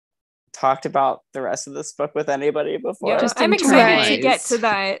talked about the rest of this book with anybody before. Yeah, Just I'm excited to internalized. get to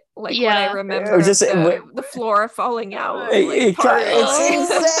that. Like when Yeah. I remember Or just- the flora falling out. Like, part.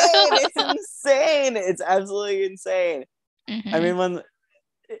 It's insane. It's absolutely insane. Mhm.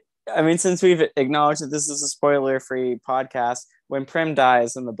 I mean, since we've acknowledged that this is a spoiler-free podcast, when Prim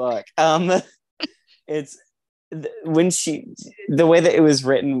dies in the book, it's when the way that it was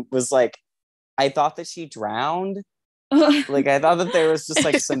written was like, I thought that she drowned. Like I thought that there was just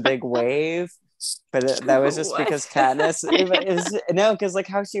like some big wave, but that was just What? because Katniss. No, because like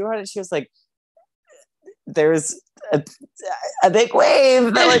how she wrote it, she was like, there was a big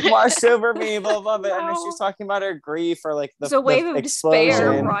wave that like washed over me, blah blah blah. And then she was talking about her grief or like It's a wave the of despair,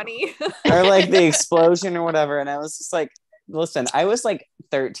 explosion. Ronnie. Or like the explosion or whatever. And I was just like, listen, I was like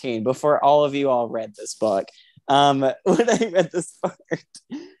 13 before all of you all read this book. When I read this book,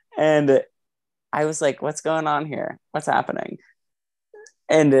 and I was like, what's going on here? What's happening?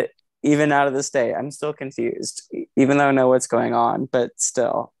 And even out of this day, I'm still confused, even though I know what's going on, but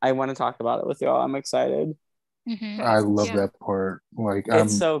still, I want to talk about it with y'all. I'm excited. Mhm. I love Yeah. that part. Like It's I'm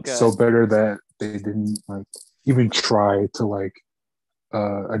so good. so better that they didn't like even try to like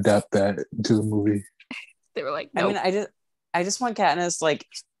adapt that to the movie. They were like, I nope. mean, I just want Katniss like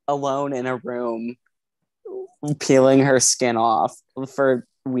alone in a room, peeling her skin off for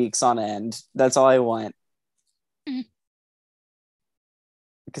weeks on end. That's all I want. Mhm.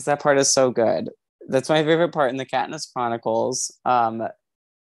 Because that part is so good. That's my favorite part in the Katniss Chronicles. After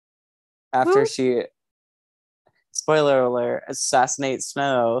Who? she, spoiler alert, assassinates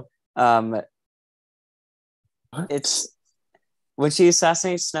Snow. It's when she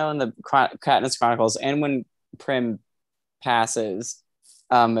assassinates Snow in the Katniss Chronicles, and when Prim passes,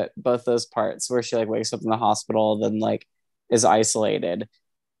 both those parts where she like wakes up in the hospital, then like is isolated.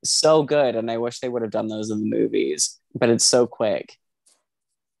 So good, and I wish they would have done those in the movies, but it's so quick.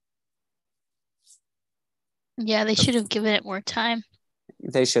 Yeah, they should have given it more time.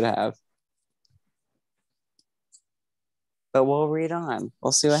 They should have. But we'll read on.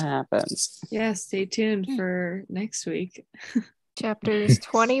 We'll see what happens. Yeah, stay tuned for next week. Chapters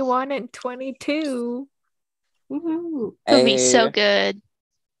 21 and 22. Woohoo. It'll be so Hey, good.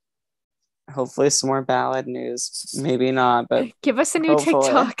 hopefully some more ballad news. Maybe not, but Give us a new hopefully.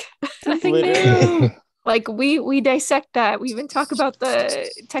 TikTok. Something Literally. new. Like we dissect that. We even talk about the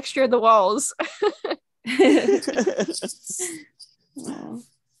texture of the walls. Aw.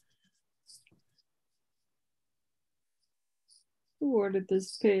 Who ordered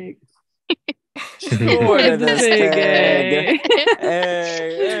this pig? Who ordered The this pig, pig? eh?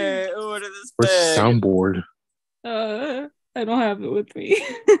 Hey, who ordered this Where's pig? soundboard? I don't have it with me.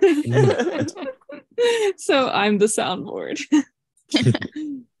 So I'm the soundboard.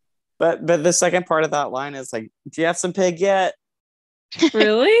 But the second part of that line is like, do you have some pig yet?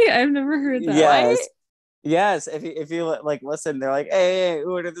 Really? I've never heard that. Yes. Yes, if you like listen, they're like, hey,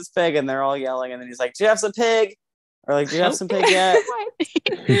 who ordered this pig? And they're all yelling, and then he's like, do you have some pig? Or like, do you have some pig yet?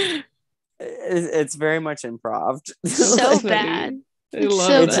 It's very much improv. So Funny. bad. I It's love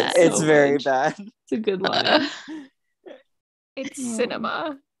so that bad. It's so very much. bad. It's a good line. It's Oh.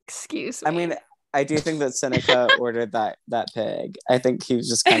 cinema. Excuse me. I mean, I do think that Seneca ordered that pig. I think he was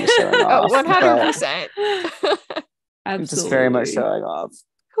just kind of showing oh, off. 100%. But just very much Absolutely. showing off.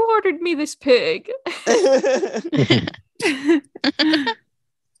 Who ordered me this pig?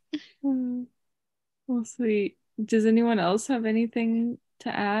 Well, sweet. Does anyone else have anything to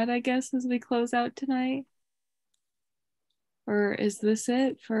add, I guess, as we close out tonight? Or is this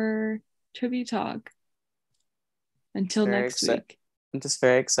it for Tribute Talk? Until Very next exci- week. I'm just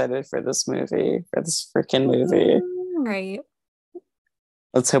very excited for this movie, for this freaking movie. Right.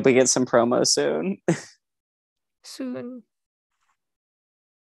 Let's hope we get some promo soon. Soon.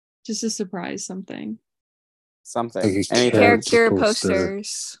 Just a surprise something. Something. Like a Anything. Character poster.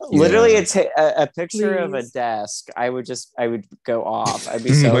 posters. Literally Yeah. a picture of a Please. desk. I would go off. I'd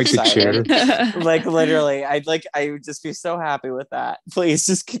be so Like the excited. chair. Like literally, I would just be so happy with that. Please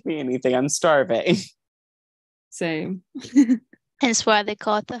just give me anything. I'm starving. Same. Hence why they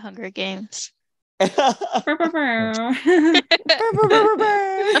call it the Hunger Games.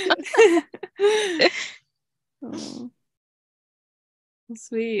 Oh. Well,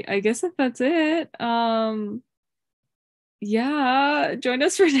 sweet. I guess if that's it. Yeah, join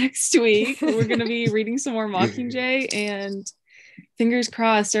us for next week. We're gonna be reading some more Mockingjay, and fingers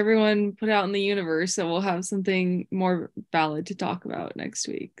crossed everyone put out in the universe that we'll have something more valid to talk about next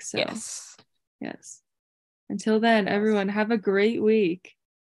week. So yes. Until then, everyone have a great week.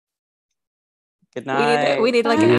 Good night. We need like an